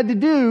you had to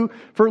do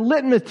for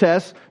litmus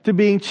tests to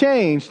being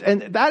changed.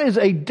 And that is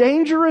a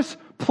dangerous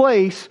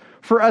place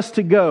for us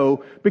to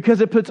go, because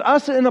it puts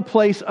us in a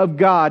place of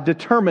God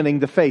determining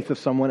the faith of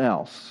someone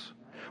else.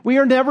 We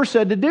are never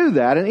said to do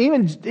that. And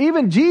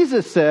even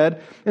Jesus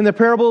said in the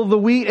parable of the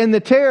wheat and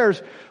the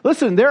tares,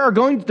 listen, there's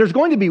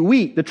going to be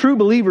wheat, the true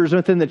believers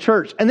within the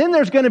church. And then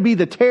there's going to be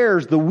the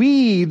tares, the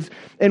weeds,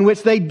 in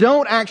which they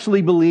don't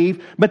actually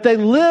believe, but they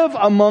live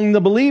among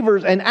the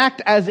believers and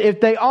act as if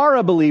they are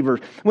a believer.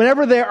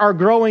 Whenever they are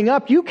growing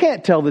up, you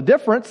can't tell the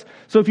difference.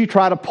 So if you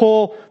try to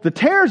pull the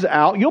tares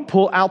out, you'll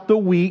pull out the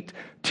wheat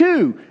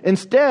too.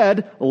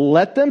 Instead,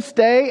 let them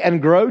stay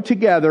and grow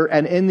together,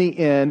 and in the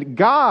end,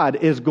 God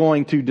is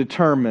going to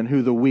determine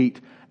who the wheat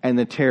and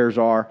the tares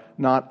are,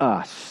 not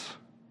us.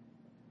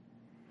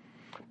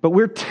 But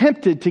we're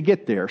tempted to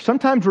get there.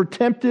 Sometimes we're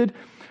tempted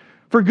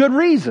for good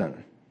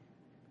reason.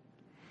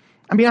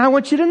 I mean, I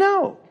want you to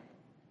know,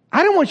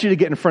 I don't want you to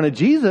get in front of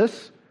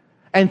Jesus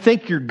and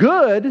think you're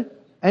good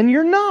and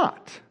you're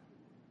not.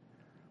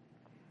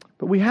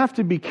 But we have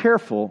to be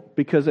careful,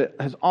 because it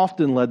has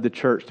often led the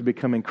church to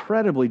become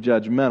incredibly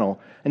judgmental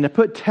and to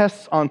put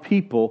tests on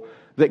people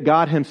that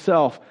God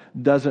Himself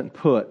doesn't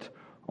put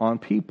on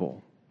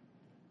people.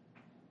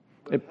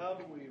 But how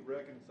do we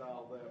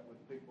reconcile that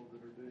with people that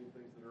are doing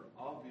things that are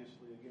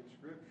obviously against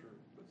Scripture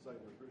but say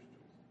they're Christians?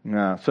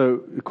 Yeah.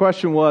 So the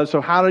question was,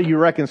 so how do you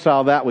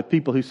reconcile that with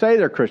people who say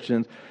they're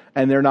Christians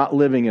and they're not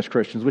living as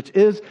Christians? Which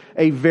is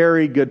a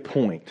very good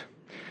point.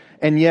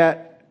 And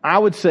yet, I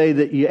would say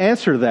that you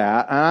answer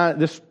that.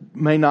 This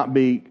may not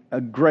be a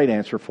great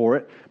answer for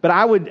it, but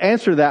I would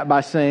answer that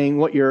by saying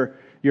what you're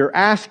you're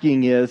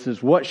asking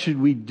is what should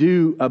we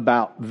do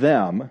about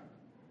them?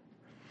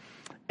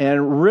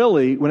 And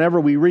really, whenever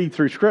we read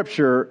through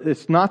Scripture,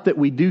 it's not that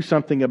we do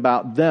something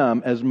about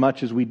them as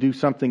much as we do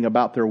something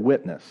about their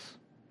witness.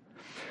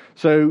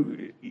 So,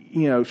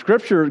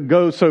 Scripture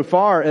goes so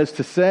far as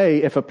to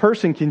say if a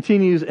person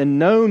continues in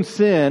known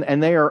sin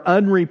and they are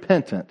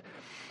unrepentant,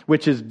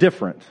 which is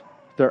different,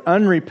 they're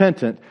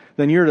unrepentant,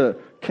 then you're to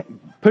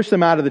push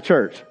them out of the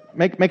church,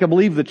 make them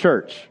leave the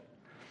church,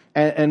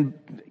 and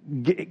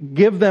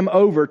give them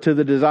over to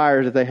the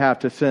desires that they have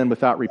to sin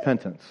without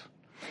repentance.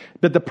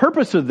 But the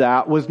purpose of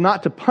that was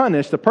not to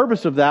punish. The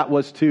purpose of that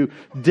was to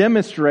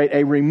demonstrate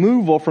a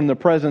removal from the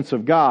presence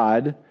of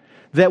God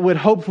that would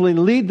hopefully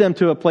lead them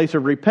to a place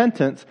of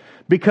repentance,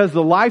 because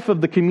the life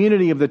of the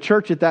community of the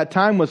church at that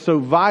time was so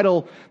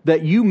vital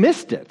that you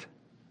missed it.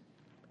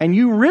 And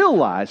you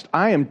realized,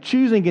 I am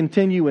choosing to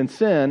continue in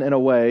sin in a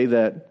way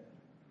that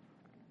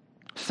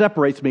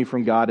separates me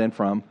from God and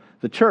from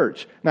the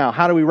church. Now,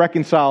 how do we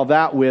reconcile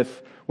that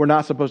with we're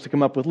not supposed to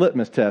come up with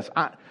litmus tests?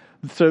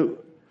 That's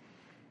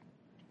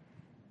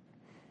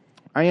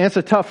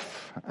a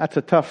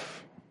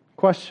tough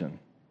question.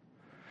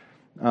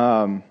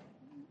 Because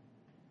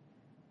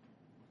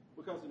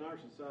in our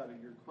society,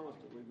 you're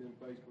constantly being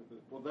faced with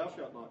it. Well, thou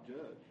shalt not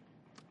judge.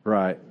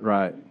 Right.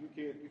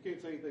 You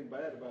can't say anything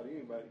bad about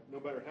anybody, no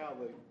matter how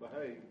they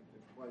behave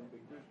and claim to be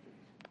Christians.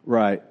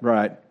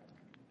 Right.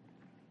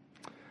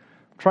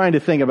 Trying to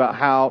think about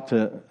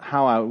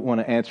how I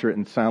want to answer it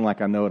and sound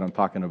like I know what I'm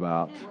talking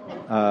about.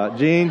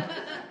 Gene,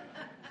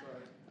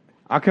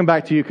 I'll come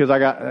back to you because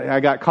I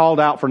got called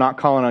out for not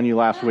calling on you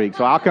last week,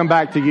 so I'll come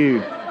back to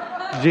you,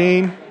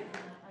 Gene. Is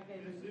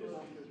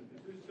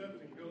this something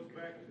that goes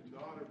back to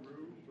not a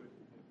rule, but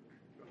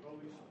the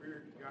Holy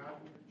Spirit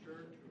guiding the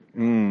church?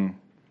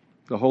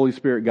 The Holy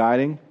Spirit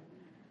guiding?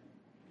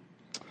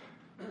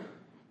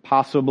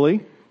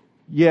 Possibly.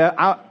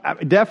 Yeah,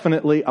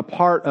 definitely a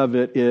part of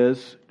it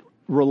is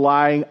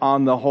relying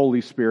on the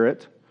Holy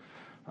Spirit.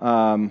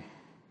 Some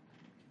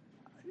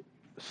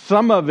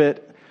of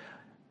it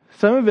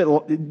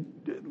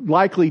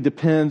likely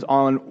depends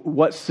on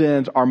what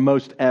sins are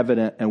most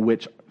evident and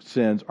which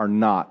sins are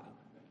not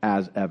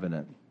as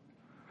evident.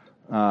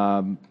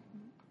 You're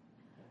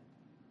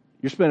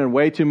spending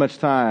way too much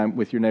time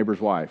with your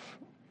neighbor's wife.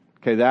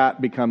 Okay, that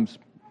becomes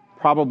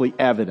probably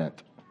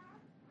evident.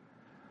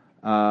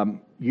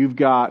 You've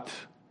got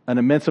an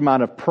immense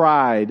amount of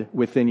pride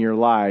within your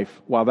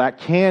life. While that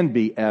can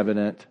be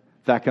evident,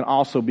 that can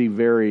also be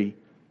very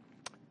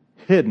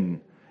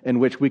hidden, in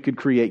which we could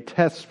create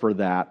tests for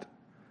that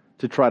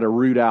to try to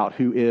root out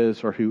who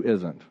is or who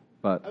isn't.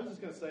 But I was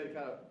just going to say, to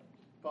kind of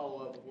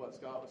follow up with what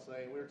Scott was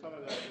saying, we were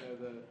talking about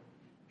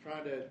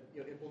trying to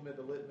implement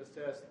the litmus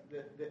test.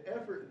 The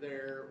effort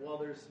there, while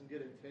there's some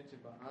good intention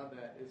behind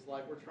that, is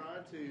like we're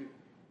trying to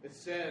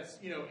assess,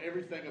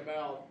 everything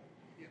about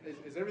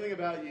is everything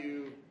about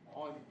you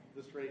on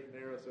the straight and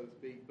narrow, so to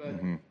speak. But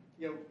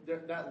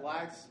that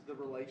lacks the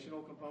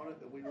relational component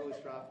that we really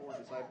strive for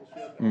in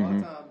discipleship. And a lot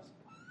of times,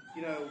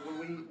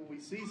 when we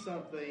see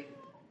something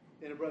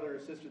in a brother or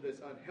sister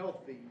that's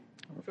unhealthy,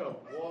 we try to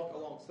walk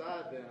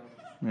alongside them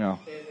and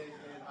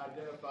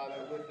identify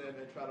that with them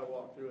and try to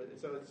walk through it. And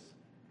so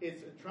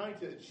it's trying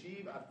to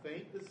achieve, I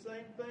think, the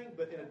same thing,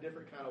 but in a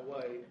different kind of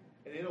way,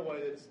 and in a way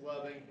that's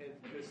loving and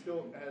it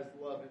still has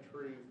love and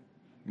truth.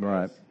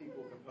 Right.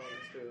 Equal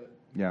components to it.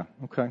 Yeah.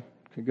 Okay,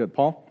 good.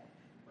 Paul?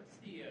 What's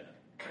the,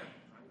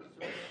 I'm sort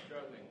of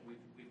struggling.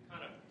 We've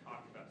kind of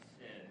talked about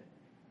sin.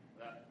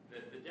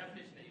 The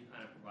definition that you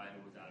kind of provided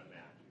was out of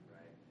Matthew,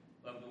 right?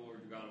 Love the Lord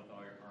your God with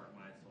all your heart,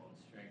 mind, soul,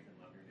 and strength, and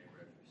love your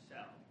neighbor as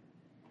yourself.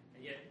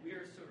 And yet we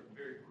are sort of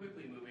very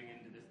quickly moving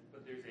into this,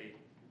 but there's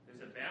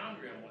a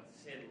boundary on what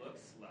sin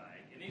looks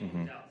like. And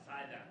anything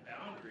outside that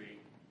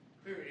boundary,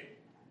 clearly,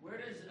 where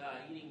does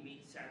eating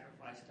meat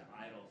sacrificed to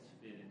idols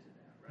fit into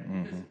that, right?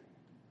 Because,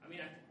 I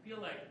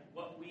feel like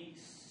what we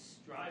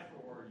strive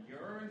for or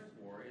yearn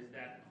for is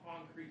that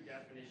concrete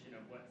definition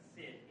of what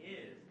sin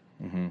is.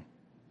 And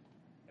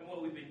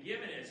what we've been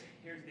given is,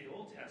 here's the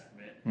Old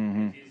Testament.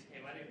 Jesus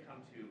came, I didn't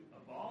come to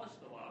abolish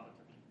the law, but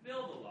to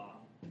fulfill the law.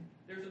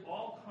 There's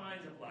all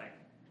kinds of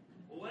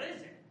well, what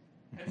is it?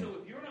 And so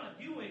if you're not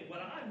doing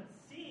what I'm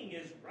seeing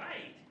is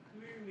right,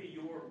 clearly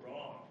you're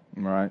wrong.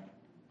 Right.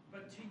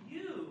 But to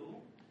you,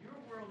 your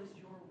world is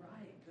your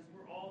right, because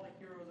we're all the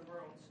heroes of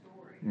our own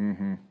story.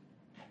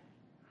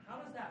 How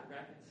does that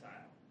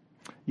reconcile?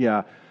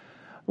 Yeah.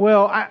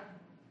 Well,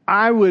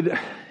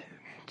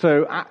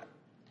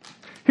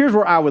 here's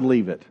where I would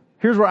leave it.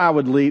 Here's where I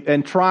would leave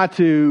and try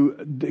to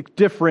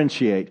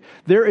differentiate.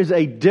 There is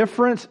a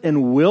difference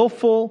in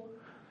willfully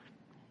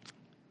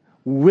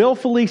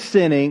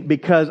sinning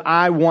because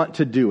I want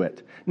to do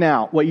it.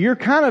 Now, what you're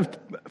kind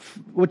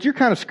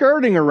of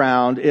skirting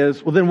around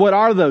is, well, then what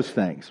are those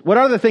things? What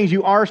are the things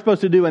you are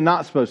supposed to do and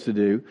not supposed to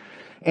do?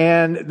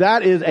 And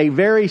that is a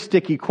very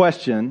sticky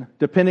question,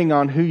 depending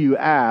on who you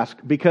ask,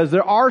 because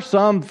there are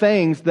some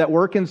things that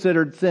were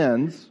considered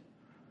sins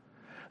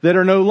that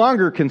are no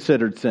longer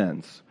considered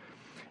sins.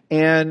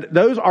 And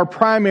those are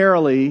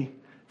primarily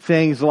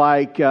Things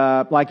like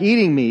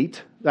eating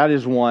meat, that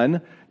is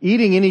one.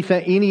 Eating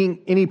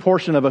any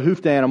portion of a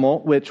hoofed animal,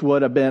 which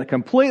would have been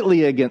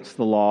completely against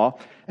the law.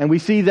 And we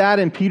see that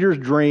in Peter's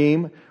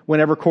dream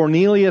whenever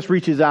Cornelius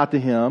reaches out to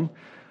him.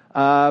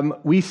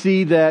 We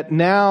see that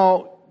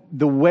now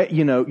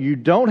you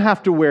don't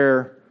have to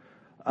wear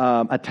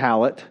a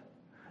tallit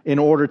in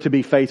order to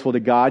be faithful to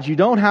God. You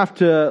don't have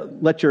to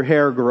let your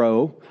hair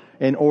grow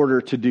in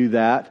order to do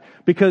that,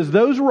 because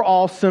those were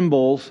all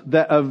symbols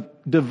of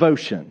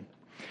devotion.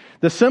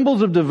 The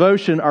symbols of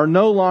devotion are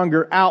no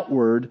longer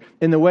outward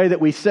in the way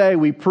that we say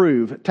we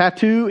prove.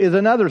 Tattoo is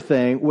another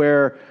thing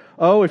where,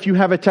 if you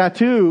have a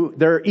tattoo,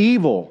 they're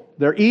evil.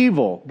 They're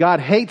evil. God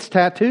hates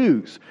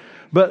tattoos.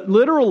 But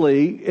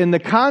literally, in the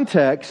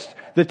context,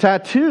 the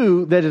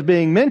tattoo that is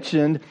being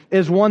mentioned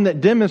is one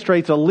that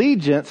demonstrates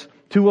allegiance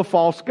to a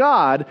false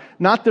god,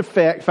 not the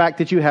fact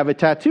that you have a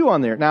tattoo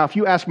on there. Now, if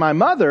you ask my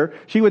mother,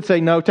 she would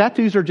say, no,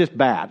 tattoos are just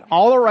bad,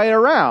 all the way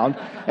around,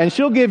 and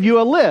she'll give you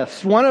a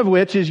list, one of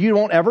which is you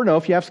won't ever know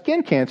if you have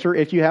skin cancer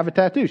if you have a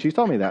tattoo. She's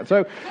told me that.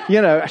 So,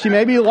 she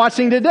may be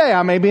watching today.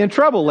 I may be in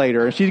trouble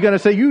later, and she's going to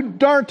say, you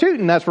darn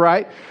tootin', that's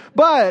right.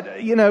 But,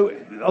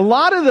 a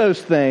lot of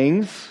those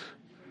things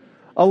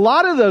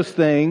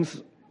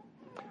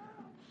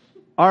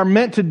are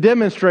meant to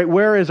demonstrate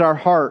where is our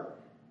heart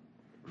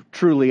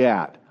truly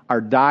at. Our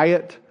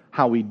diet,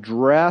 how we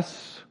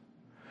dress,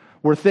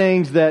 were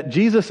things that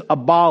Jesus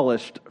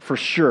abolished for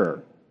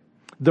sure.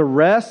 The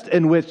rest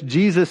in which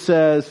Jesus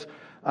says,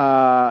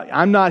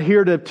 I'm not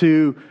here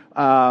to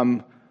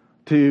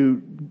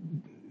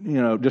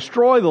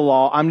destroy the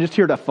law. I'm just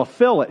here to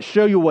fulfill it,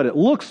 show you what it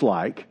looks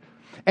like.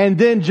 And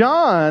then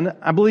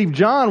I believe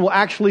John will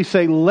actually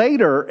say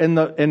later in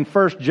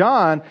 1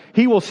 John,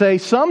 he will say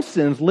some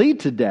sins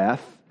lead to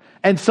death,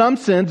 and some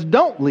sins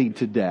don't lead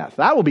to death.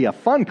 That will be a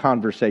fun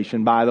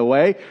conversation, by the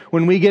way,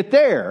 when we get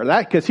there.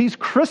 Because he's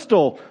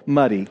crystal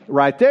muddy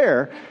right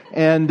there.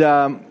 And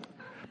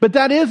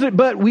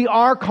but we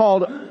are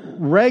called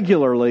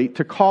regularly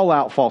to call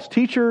out false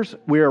teachers.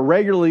 We are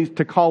regularly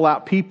to call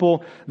out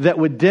people that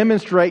would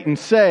demonstrate and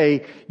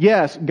say,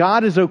 yes,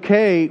 God is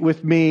okay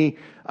with me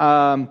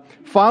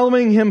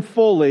following Him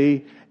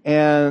fully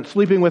and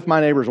sleeping with my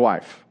neighbor's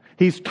wife.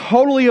 He's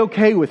totally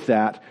okay with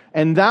that.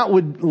 And that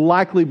would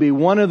likely be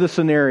one of the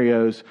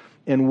scenarios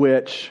in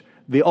which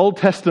the Old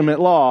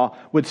Testament law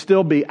would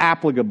still be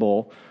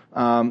applicable,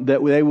 that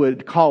they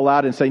would call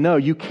out and say, no,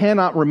 you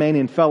cannot remain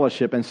in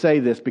fellowship and say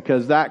this,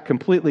 because that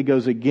completely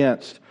goes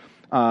against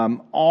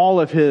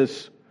all of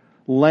His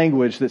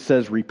language that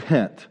says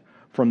repent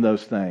from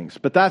those things.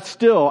 But that's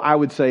still, I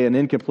would say, an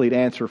incomplete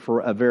answer for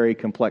a very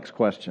complex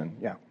question.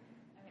 Yeah. Okay,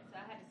 so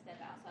I had to step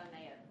out, so I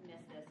may have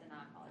missed this, and I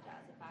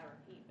apologize if I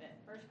repeat, but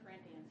 1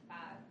 Corinthians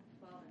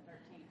 5:12 and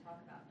 13 talk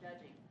about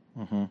judging.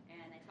 Mm-hmm.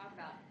 And they talk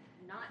about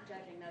not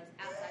judging those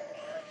outside the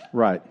church.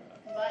 Right.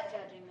 But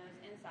judging those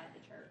inside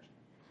the church.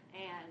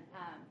 And,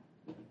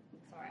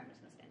 sorry, I'm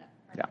just going to stand up.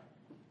 Yeah.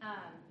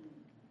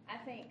 I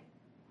think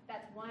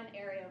that's one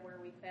area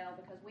where we fail,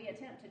 because we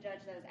attempt to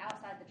judge those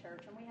outside the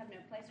church, and we have no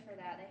place for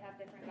that. They have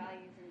different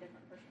values and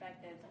different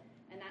perspectives,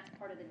 and that's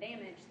part of the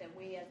damage that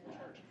we as the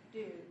church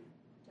do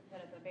to put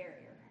up a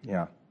barrier.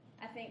 Yeah.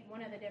 I think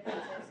one of the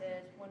differences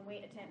is when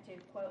we attempt to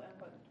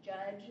quote-unquote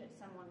judge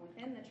someone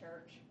within the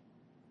church,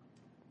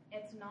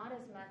 it's not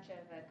as much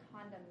of a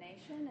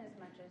condemnation as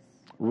much as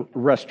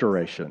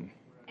Restoration.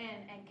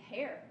 and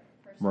care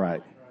for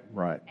someone.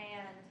 Right.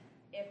 And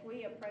if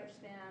we approach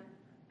them,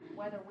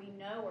 whether we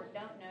know or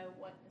don't know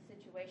what the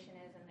situation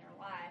is in their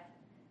life,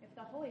 if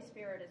the Holy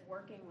Spirit is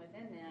working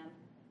within them,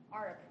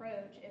 our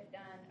approach, if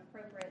done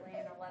appropriately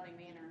in a loving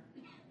manner,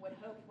 would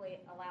hopefully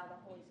allow the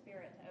Holy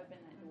Spirit to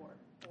open that door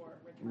for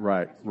return and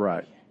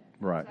restoration.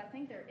 Right. So I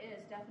think there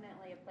is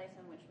definitely a place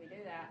in which we do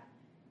that.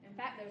 In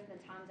fact, there's been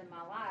times in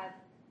my life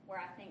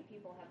where I think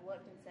people have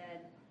looked and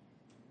said,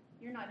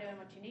 you're not doing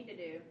what you need to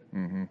do.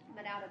 Mm-hmm.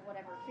 But out of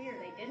whatever fear,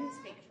 they didn't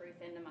speak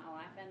truth into my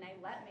life, and they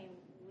let me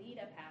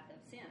lead a path of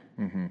sin.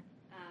 Mm-hmm. And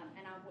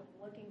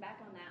looking back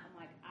on that, I'm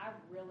like, I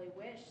really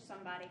wish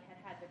somebody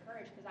had the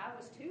courage, because I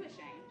was too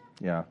ashamed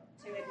to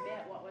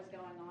admit what was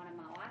going on in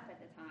my life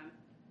at the time.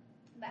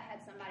 But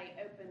had somebody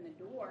opened the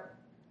door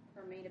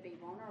for me to be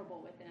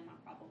vulnerable with them, I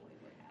probably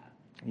would have.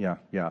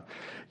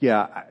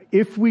 Yeah.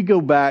 If we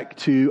go back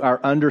to our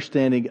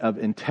understanding of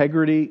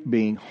integrity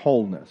being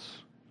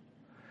wholeness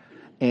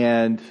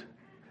and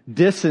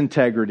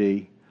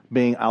disintegrity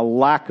being a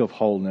lack of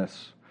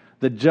wholeness,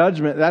 the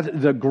judgment, that's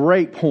a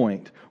great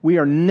point. We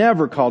are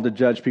never called to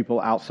judge people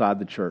outside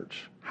the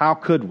church. How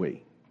could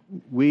we?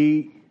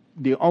 The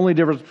only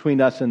difference between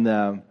us and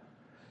them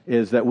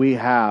is that we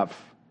have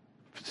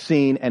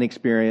seen and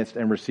experienced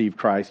and received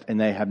Christ, and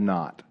they have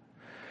not.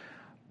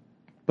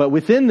 But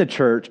within the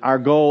church, our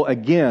goal,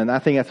 again, I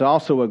think that's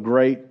also a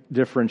great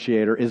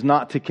differentiator, is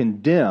not to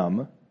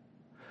condemn,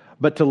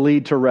 but to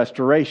lead to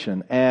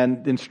restoration.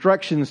 And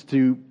instructions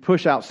to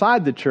push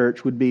outside the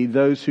church would be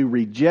those who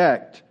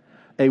reject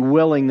a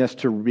willingness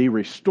to be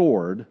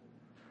restored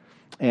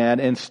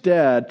and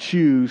instead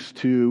choose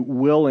to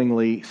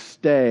willingly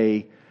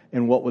stay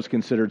in what was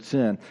considered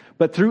sin.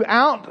 But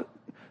throughout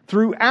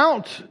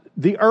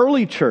the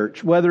early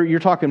church, whether you're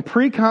talking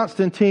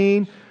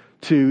pre-Constantine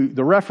to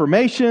the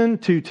Reformation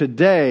to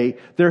today,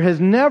 there has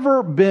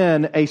never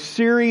been given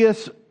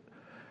serious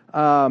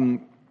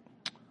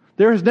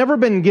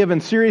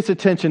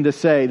attention to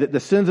say that the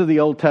sins of the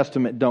Old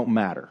Testament don't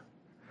matter.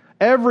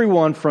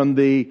 Everyone from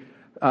Jesus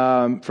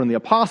to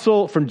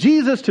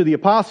the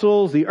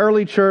apostles, the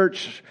early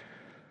church,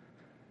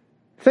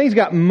 things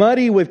got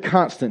muddy with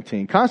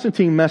Constantine.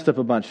 Constantine messed up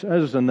a bunch.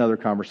 There's another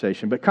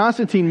conversation, but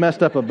Constantine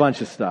messed up a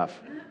bunch of stuff.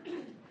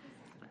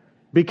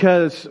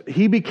 Because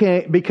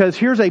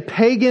here's a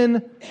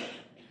pagan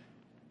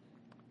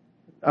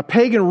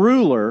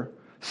ruler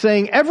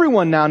saying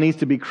everyone now needs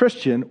to be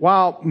Christian,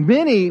 while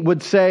many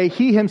would say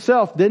he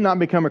himself did not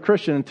become a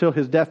Christian until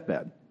his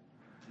deathbed.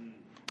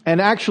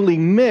 And actually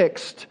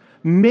mixed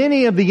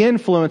many of the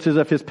influences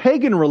of his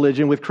pagan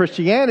religion with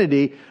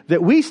Christianity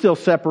that we still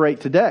separate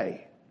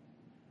today.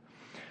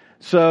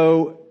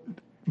 So,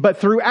 but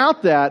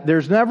throughout that,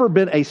 there's never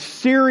been a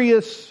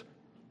serious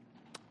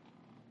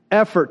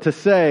effort to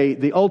say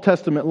the Old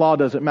Testament law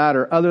doesn't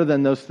matter other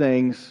than those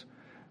things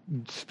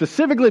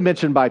specifically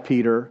mentioned by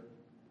Peter.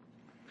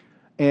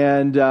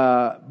 And,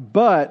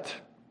 but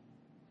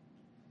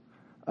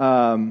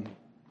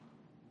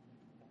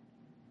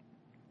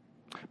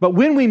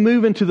when we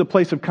move into the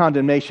place of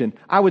condemnation,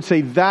 I would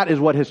say that is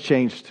what has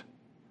changed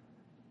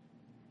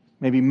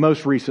maybe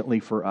most recently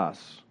for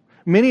us.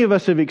 Many of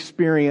us have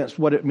experienced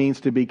what it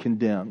means to be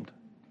condemned.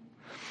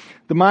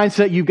 The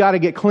mindset, you've got to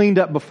get cleaned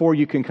up before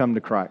you can come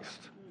to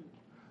Christ.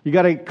 You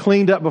got to get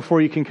cleaned up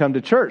before you can come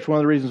to church. One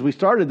of the reasons we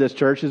started this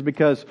church is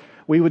because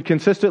we would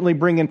consistently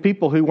bring in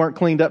people who weren't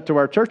cleaned up to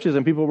our churches,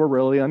 and people were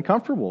really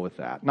uncomfortable with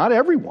that. Not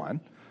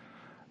everyone,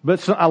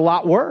 but a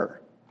lot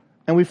were.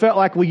 And we felt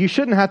like, well, you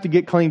shouldn't have to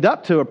get cleaned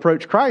up to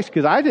approach Christ,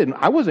 because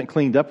I wasn't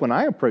cleaned up when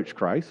I approached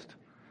Christ.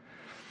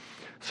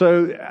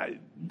 So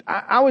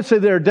I would say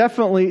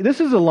this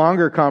is a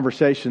longer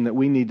conversation that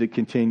we need to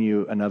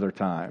continue another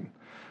time.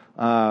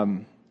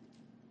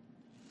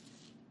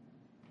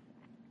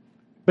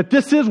 But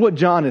this is what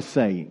John is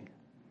saying.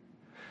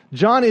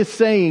 John is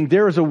saying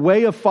there is a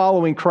way of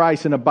following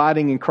Christ and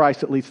abiding in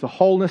Christ that leads to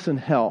wholeness and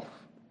health.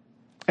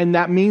 And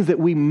that means that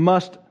we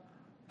must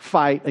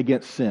fight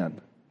against sin.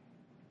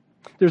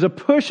 There's a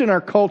push in our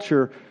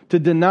culture to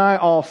deny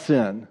all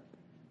sin,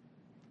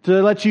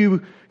 to let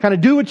you kind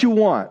of do what you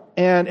want.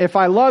 And if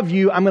I love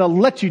you, I'm going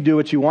to let you do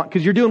what you want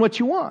because you're doing what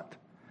you want.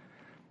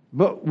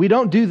 But we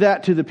don't do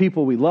that to the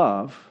people we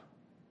love.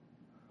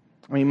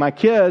 I mean, my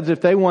kids,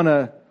 if they want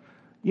to,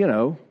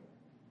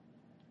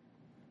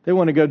 they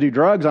want to go do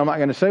drugs, I'm not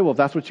going to say, well, if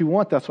that's what you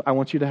want, I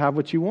want you to have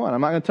what you want.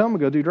 I'm not going to tell them to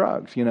go do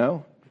drugs,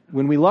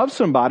 When we love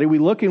somebody, we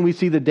look and we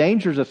see the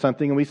dangers of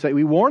something and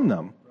we warn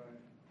them.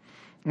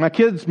 My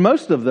kids,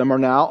 most of them are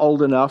now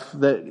old enough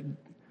that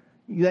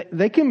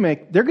they're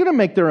going to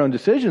make their own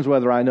decisions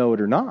whether I know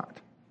it or not.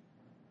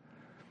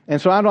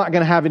 And so I'm not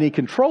going to have any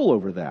control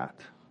over that.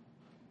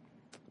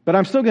 But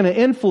I'm still going to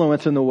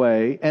influence in the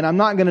way, and I'm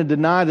not going to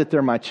deny that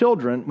they're my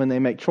children when they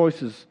make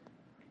choices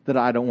that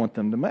I don't want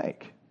them to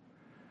make.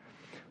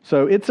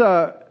 So it's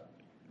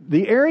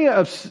the area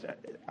of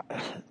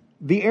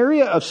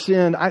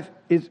sin.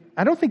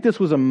 I don't think this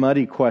was a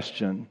muddy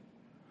question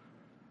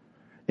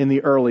in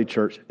the early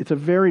church. It's a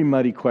very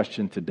muddy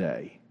question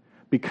today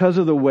because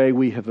of the way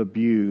we have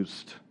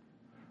abused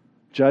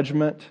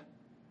judgment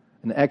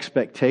and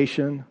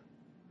expectation.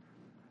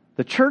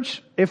 The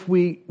church, if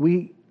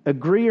we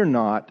agree or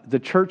not, the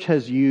church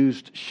has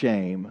used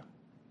shame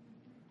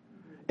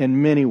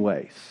in many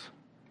ways.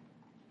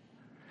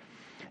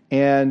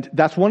 And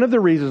that's one of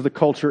the reasons the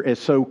culture is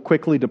so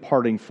quickly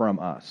departing from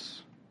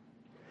us,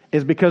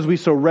 is because we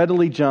so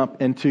readily jump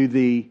into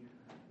the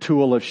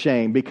tool of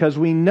shame, because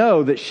we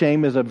know that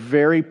shame is a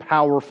very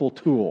powerful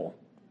tool.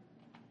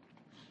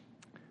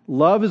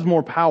 Love is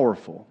more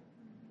powerful.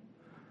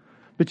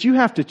 But you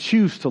have to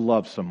choose to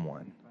love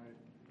someone.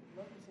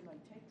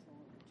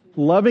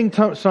 Loving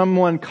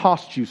someone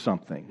costs you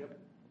something.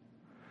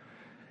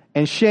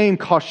 And shame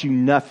costs you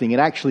nothing. It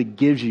actually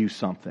gives you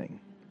something.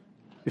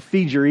 It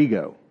feeds your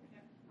ego.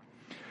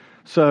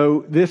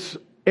 So this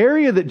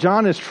area that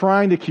John is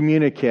trying to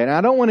communicate, and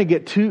I don't want to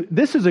get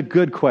this is a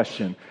good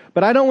question,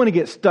 but I don't want to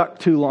get stuck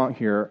too long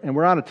here, and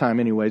we're out of time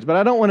anyways, but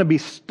I don't want to be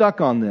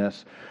stuck on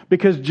this,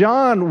 because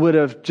John would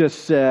have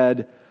just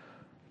said,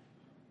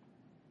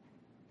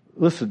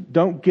 listen,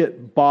 don't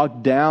get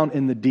bogged down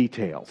in the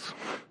details.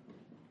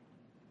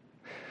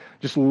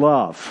 Just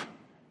love.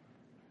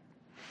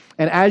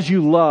 And as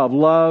you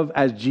love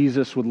as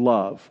Jesus would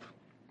love.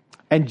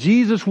 And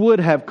Jesus would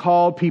have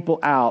called people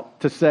out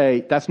to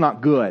say, that's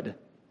not good.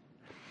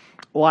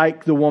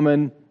 Like the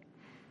woman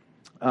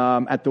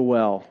at the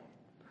well.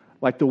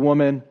 Like the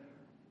woman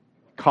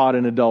caught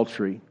in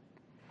adultery.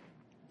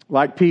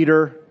 Like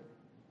Peter,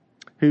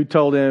 who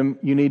told him,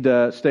 you need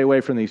to stay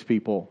away from these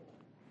people.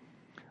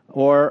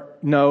 Or,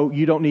 no,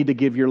 you don't need to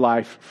give your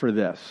life for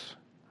this.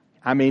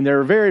 I mean, there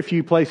are very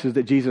few places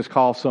that Jesus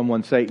calls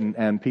someone Satan,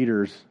 and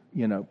Peter's,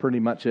 pretty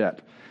much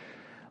it.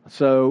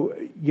 So,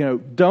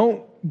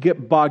 don't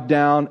get bogged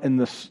down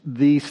in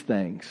these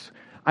things.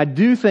 I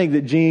do think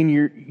that, Gene,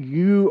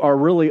 you are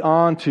really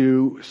on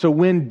to, so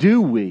when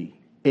do we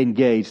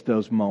engage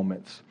those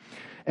moments?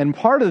 And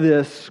part of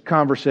this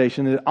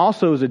conversation, it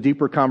also is a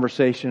deeper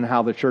conversation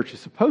how the church is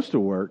supposed to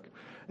work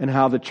and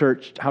how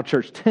church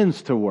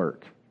tends to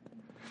work.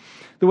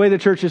 The way the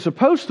church is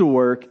supposed to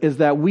work is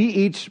that we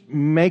each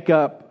make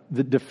up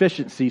the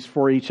deficiencies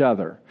for each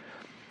other.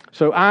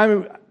 So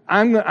I'm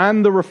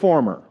the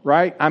reformer,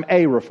 right? I'm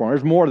a reformer.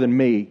 There's more than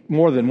me,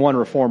 more than one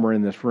reformer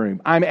in this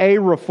room. I'm a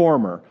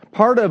reformer.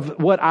 Part of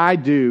what I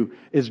do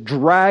is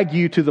drag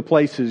you to the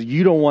places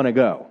you don't want to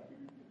go,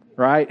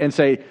 right? And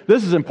say,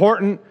 this is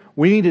important.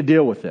 We need to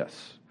deal with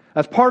this.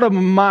 That's part of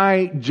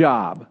my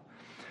job.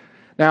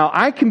 Now,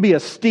 I can be a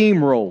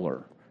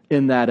steamroller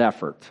in that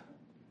effort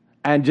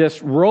and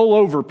just roll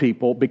over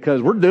people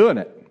because we're doing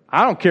it.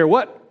 I don't care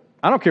what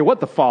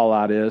the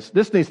fallout is.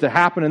 This needs to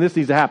happen, and this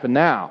needs to happen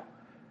now.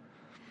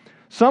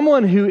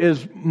 Someone who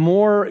is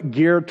more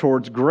geared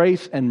towards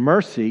grace and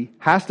mercy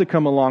has to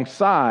come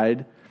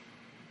alongside,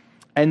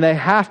 and they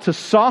have to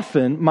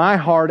soften my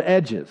hard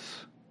edges.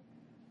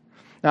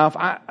 Now,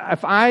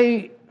 if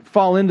I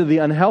fall into the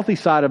unhealthy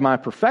side of my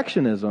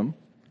perfectionism,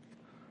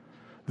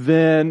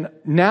 then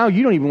now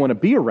you don't even want to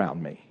be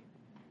around me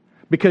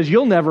because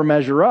you'll never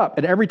measure up.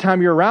 And every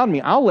time you're around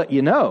me, I'll let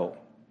you know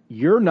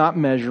you're not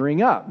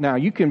measuring up. Now,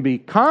 you can be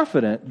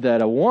confident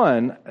that a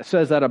one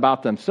says that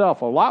about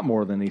themselves a lot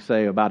more than they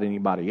say about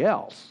anybody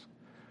else.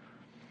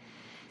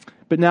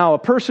 But now a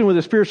person with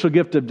a spiritual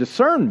gift of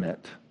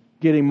discernment,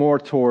 getting more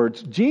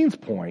towards Gene's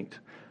point,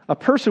 a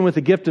person with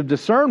a gift of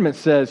discernment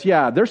says,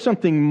 yeah, there's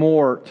something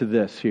more to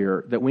this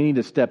here that we need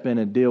to step in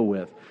and deal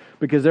with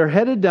because they're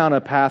headed down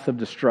a path of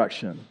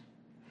destruction.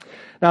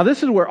 Now,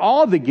 this is where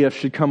all the gifts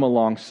should come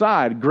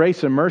alongside.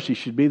 Grace and mercy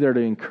should be there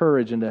to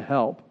encourage and to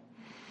help.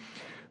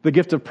 The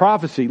gift of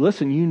prophecy,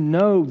 listen,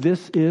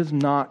 this is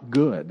not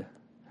good.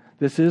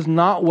 This is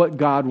not what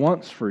God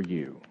wants for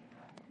you,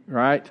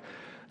 right?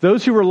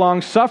 Those who are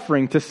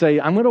long-suffering to say,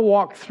 I'm going to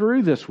walk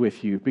through this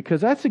with you, because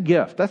that's a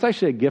gift. That's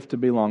actually a gift to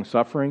be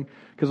long-suffering,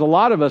 because a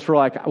lot of us were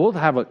like, we'll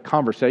have a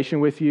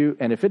conversation with you,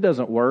 and if it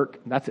doesn't work,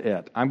 that's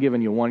it. I'm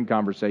giving you one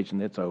conversation,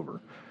 it's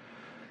over.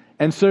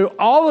 And so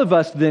all of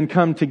us then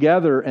come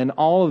together, and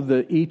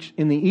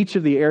each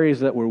of the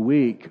areas that we're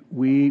weak,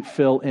 we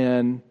fill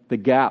in the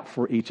gap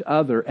for each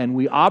other, and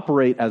we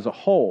operate as a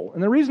whole.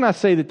 And the reason I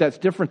say that that's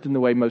different than the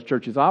way most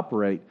churches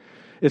operate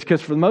is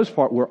because for the most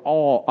part, we're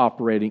all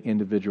operating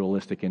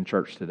individualistic in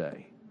church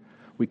today.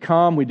 We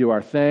come, we do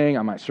our thing,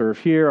 I might serve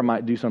here, I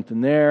might do something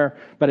there,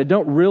 but I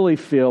don't really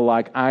feel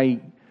like I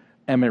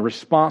am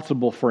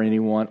responsible for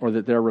anyone or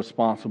that they're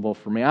responsible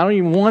for me. I don't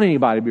even want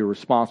anybody to be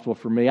responsible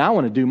for me. I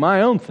want to do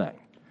my own thing.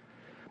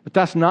 But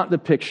that's not the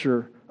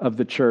picture of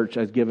the church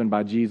as given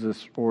by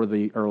Jesus or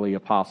the early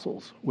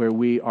apostles, where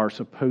we are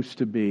supposed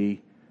to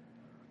be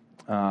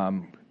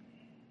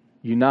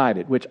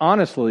united, which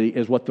honestly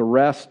is what the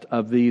rest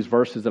of these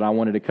verses that I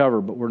wanted to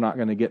cover, but we're not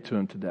going to get to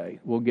them today.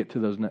 We'll get to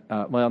those,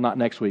 not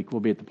next week,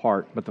 we'll be at the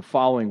part, but the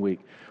following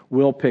week,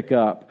 we'll pick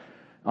up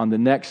on the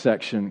next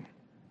section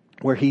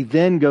where he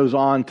then goes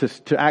on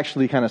to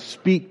actually kind of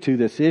speak to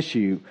this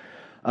issue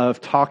of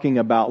talking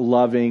about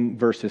loving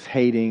versus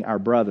hating our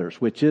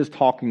brothers, which is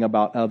talking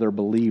about other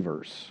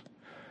believers.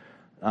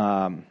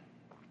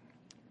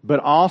 But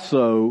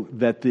also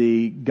that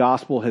the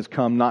gospel has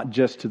come not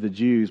just to the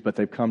Jews, but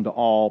they've come to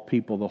all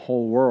people, the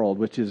whole world,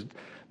 which is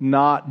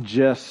not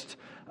just,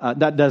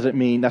 that doesn't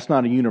mean, that's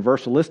not a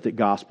universalistic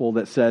gospel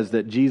that says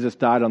that Jesus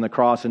died on the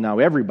cross and now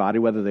everybody,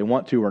 whether they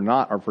want to or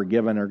not, are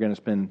forgiven or going to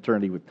spend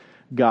eternity with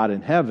God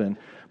in heaven.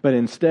 But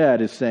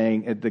instead is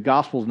saying the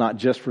gospel is not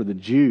just for the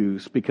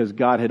Jews, because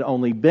God had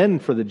only been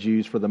for the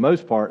Jews for the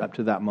most part up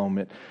to that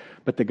moment.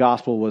 But the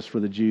gospel was for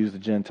the Jews, the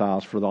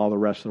Gentiles, for all the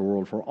rest of the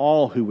world, for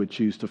all who would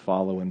choose to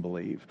follow and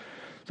believe.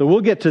 So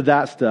we'll get to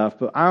that stuff,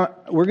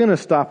 but we're going to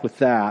stop with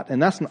that. And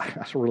that's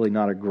really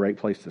not a great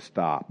place to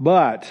stop.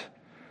 But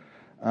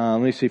let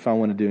me see if I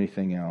want to do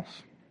anything else.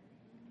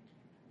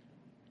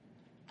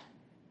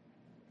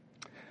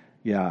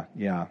 Yeah.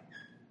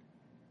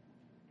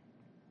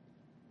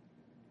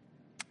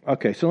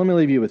 Okay, so let me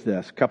leave you with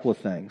this. A couple of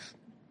things.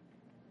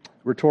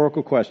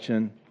 Rhetorical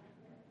question.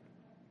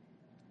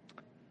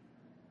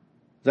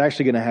 I was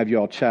actually going to have you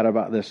all chat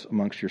about this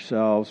amongst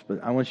yourselves,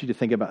 but I want you to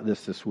think about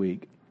this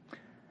week.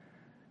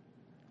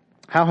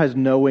 How has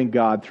knowing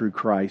God through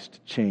Christ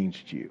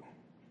changed you?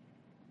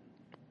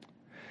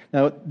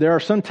 Now, there are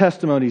some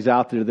testimonies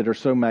out there that are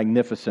so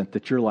magnificent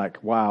that you're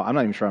like, wow, I'm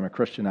not even sure I'm a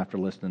Christian after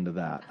listening to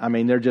that. I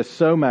mean, they're just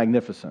so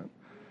magnificent.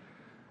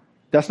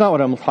 That's not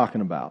what I'm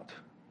talking about.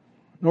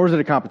 Nor is it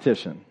a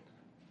competition.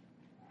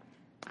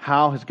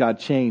 How has God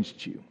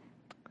changed you?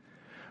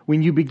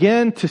 When you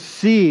begin to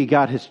see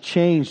God has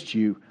changed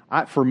you,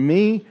 for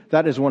me,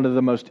 that is one of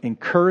the most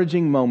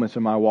encouraging moments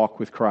in my walk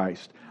with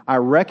Christ. I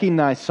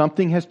recognize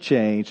something has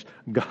changed.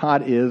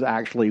 God is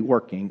actually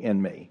working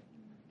in me.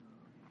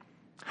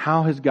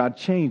 How has God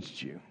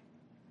changed you?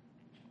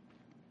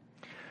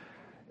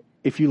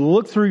 if you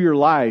look through your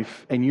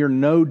life and you're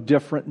no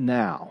different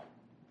now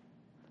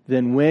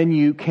than when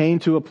you came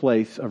to a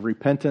place of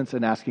repentance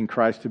and asking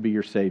Christ to be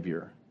your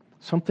Savior,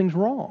 something's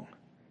wrong.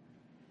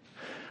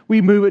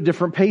 We move at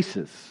different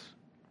paces.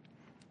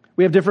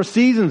 We have different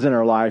seasons in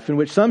our life in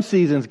which some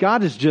seasons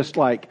God is just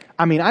like,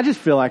 I just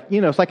feel like,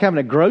 it's like having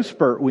a growth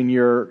spurt when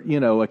you're,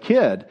 a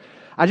kid.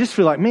 I just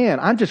feel like, man,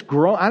 I'm just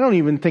growing. I don't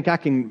even think I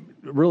can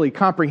really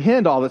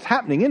comprehend all that's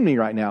happening in me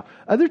right now.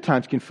 Other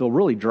times can feel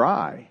really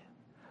dry.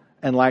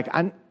 And like, I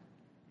ain't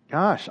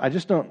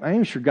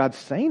even sure God's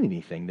saying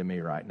anything to me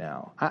right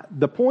now.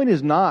 The point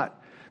is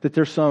not that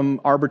there's some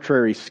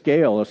arbitrary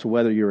scale as to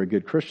whether you're a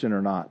good Christian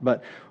or not,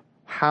 but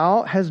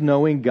how has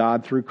knowing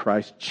God through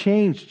Christ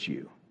changed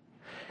you?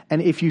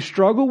 And if you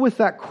struggle with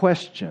that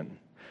question,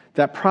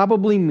 that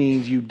probably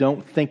means you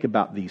don't think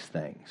about these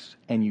things,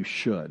 and you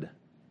should.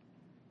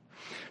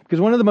 Because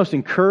one of the most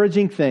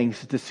encouraging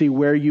things is to see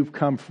where you've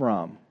come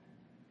from.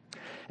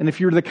 And if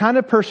you're the kind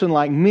of person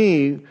like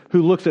me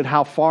who looks at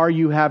how far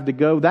you have to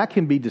go, that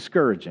can be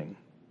discouraging.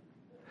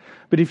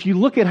 But if you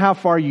look at how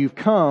far you've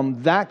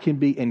come, that can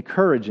be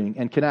encouraging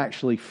and can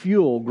actually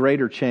fuel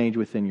greater change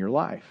within your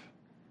life.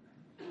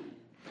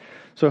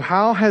 So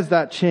how has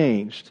that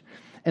changed?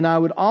 And I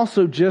would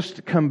also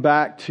just come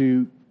back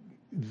to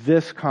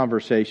this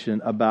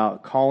conversation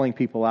about calling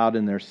people out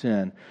in their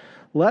sin.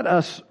 Let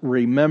us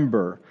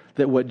remember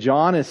that what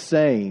John is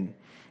saying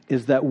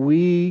is that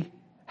we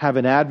have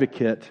an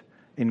advocate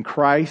in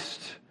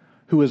Christ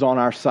who is on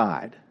our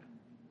side.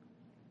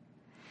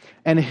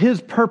 And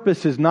his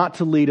purpose is not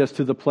to lead us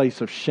to the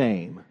place of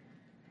shame.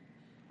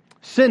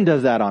 Sin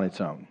does that on its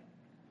own.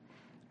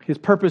 His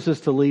purpose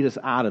is to lead us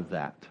out of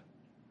that.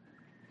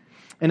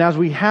 And as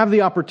we have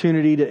the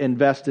opportunity to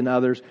invest in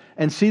others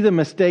and see the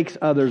mistakes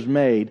others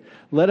made,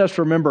 let us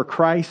remember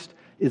Christ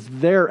is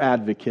their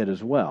advocate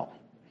as well.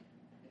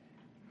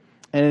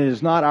 And it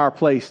is not our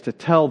place to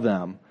tell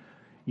them,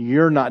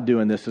 you're not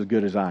doing this as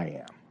good as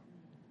I am.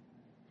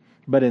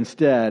 But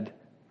instead,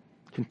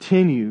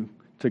 continue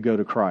to go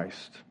to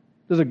Christ.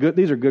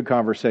 These are good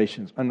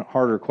conversations and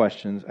harder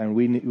questions, and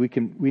we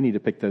need to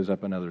pick those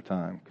up another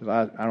time, because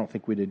I don't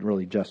think we did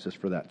really justice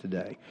for that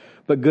today.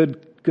 But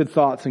good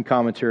thoughts and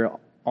commentary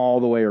all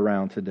the way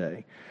around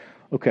today.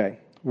 Okay,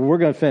 well, we're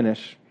going to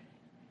finish,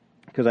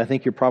 because I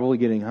think you're probably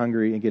getting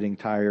hungry and getting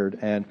tired.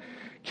 And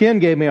Ken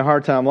gave me a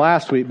hard time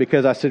last week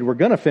because I said, we're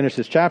going to finish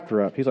this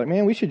chapter up. He's like,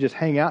 man, we should just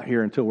hang out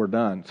here until we're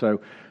done. So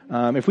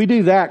if we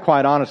do that,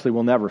 quite honestly,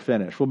 we'll never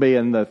finish. We'll be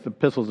in the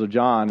epistles of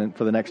John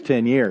for the next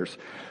 10 years.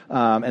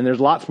 And there's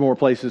lots more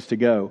places to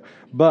go.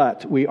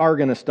 But we are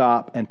going to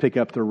stop and pick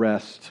up the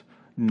rest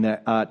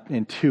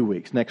in 2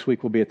 weeks. Next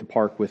week we'll be at the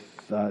park with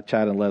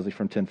Chad and Leslie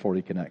from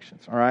 1040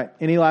 Connections. All right?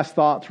 Any last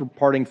thoughts or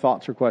parting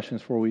thoughts or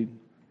questions before we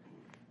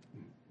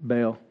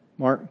bail?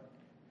 Mark? I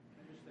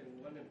just think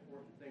one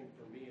important thing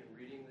for me in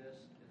reading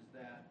this is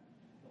that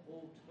the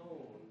whole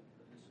tone of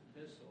this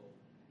epistle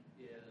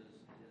is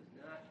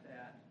not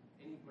that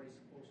anybody's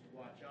supposed to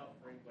watch out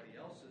for anybody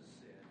else's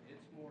sin.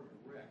 It's more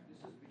direct.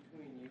 This is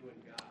between you and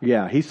God.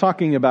 Yeah, he's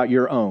talking about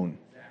your own.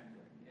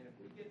 Exactly. And if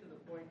we get to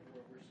the point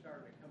where we're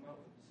starting to come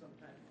up with some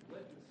type of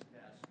litmus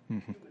test,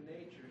 human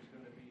nature is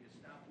going to be to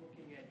stop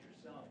looking at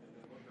yourself and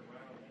then look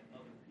around at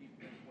other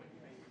people and point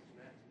fingers.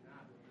 And that's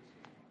not what this is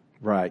about.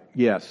 Right,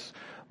 yes.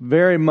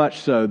 Very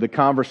much so. The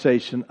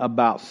conversation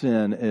about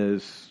sin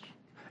is,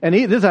 and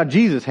this is how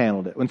Jesus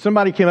handled it. When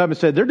somebody came up and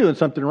said they're doing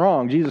something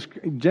wrong, Jesus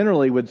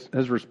generally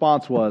his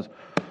response was,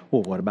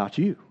 well, what about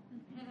you?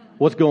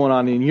 What's going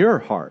on in your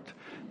heart?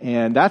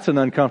 And that's an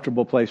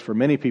uncomfortable place for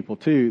many people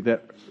too,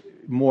 that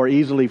more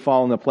easily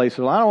fall in the place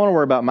of, I don't want to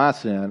worry about my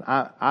sin.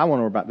 I want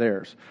to worry about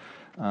theirs.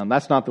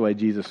 That's not the way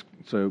Jesus.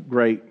 So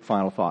great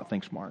final thought.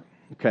 Thanks, Mark.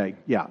 Okay,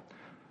 yeah.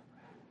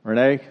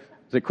 Renee,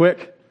 is it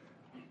quick?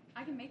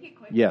 I can make it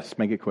quick. Yes,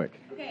 make it quick.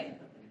 Okay. Okay,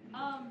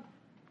 I'm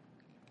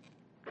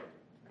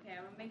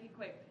gonna make it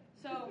quick.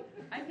 So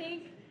I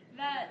think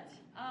that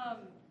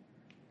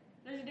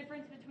there's a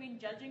difference between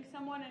judging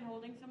someone and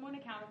holding someone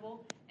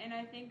accountable, and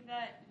I think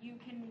that you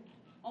can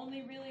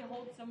only really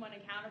hold someone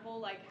accountable,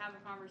 like have a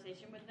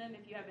conversation with them,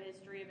 if you have a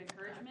history of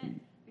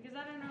encouragement. Because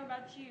I don't know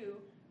about you,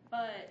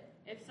 but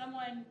if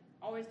someone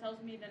always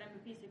tells me that I'm a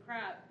piece of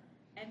crap,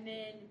 and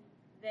then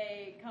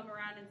they come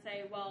around and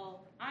say,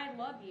 well, I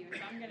love you,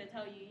 so I'm going to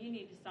tell you, you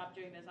need to stop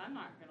doing this. I'm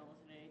not going to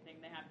listen to anything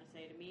they have to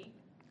say to me.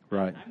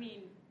 Right. I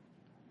mean,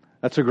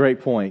 that's a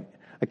great point.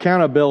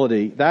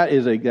 Accountability, that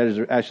is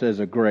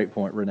a great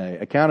point, Renee.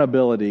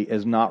 Accountability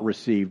is not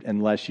received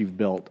unless you've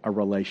built a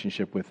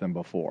relationship with them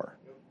before.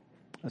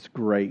 That's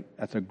great.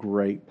 That's a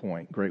great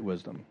point. Great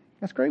wisdom.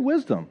 That's great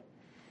wisdom.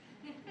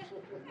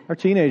 Our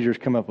teenagers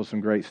come up with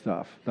some great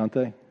stuff, don't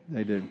they?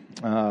 They do.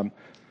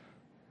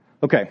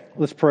 Okay,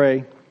 let's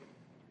pray.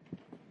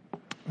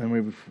 And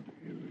we've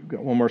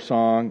got one more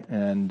song,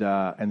 and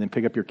then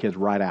pick up your kids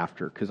right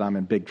after, because I'm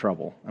in big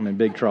trouble.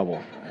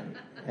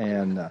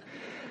 And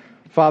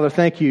Father,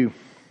 thank you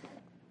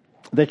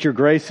that your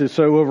grace is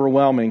so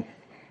overwhelming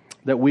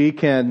that we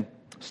can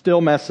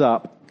still mess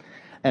up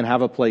and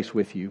have a place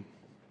with you.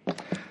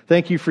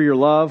 Thank you for your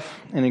love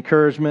and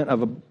encouragement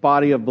of a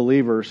body of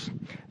believers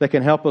that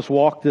can help us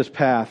walk this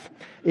path,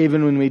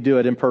 even when we do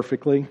it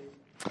imperfectly.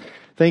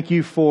 Thank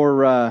you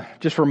for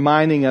just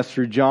reminding us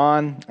through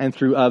John and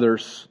through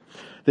others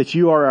that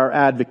you are our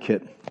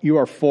advocate. You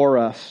are for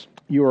us.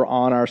 You are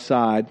on our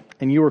side.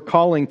 And you are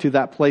calling to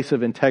that place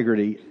of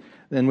integrity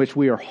in which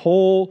we are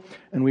whole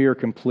and we are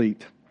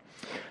complete.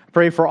 I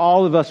pray for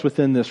all of us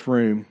within this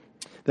room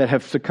that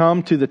have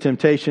succumbed to the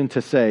temptation to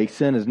say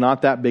sin is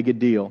not that big a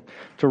deal,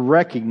 to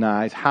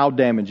recognize how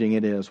damaging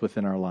it is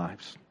within our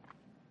lives.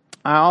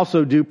 I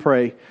also do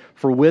pray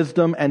for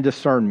wisdom and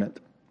discernment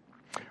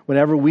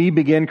whenever we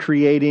begin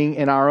creating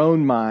in our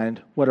own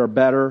mind what are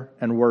better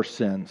and worse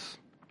sins.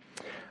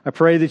 I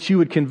pray that you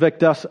would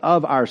convict us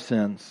of our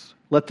sins.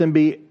 Let them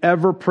be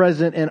ever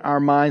present in our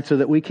minds so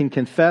that we can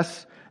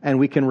confess and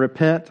we can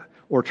repent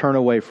or turn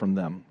away from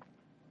them.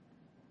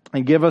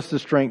 And give us the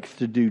strength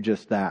to do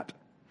just that.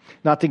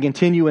 Not to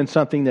continue in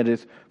something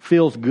that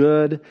feels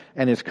good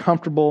and is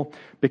comfortable,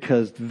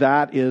 because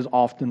that is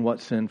often what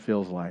sin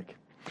feels like.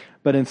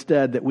 But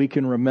instead that we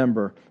can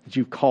remember that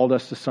you've called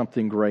us to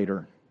something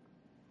greater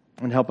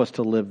and help us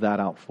to live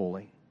that out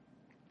fully.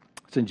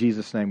 It's in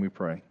Jesus' name we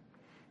pray.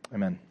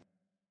 Amen.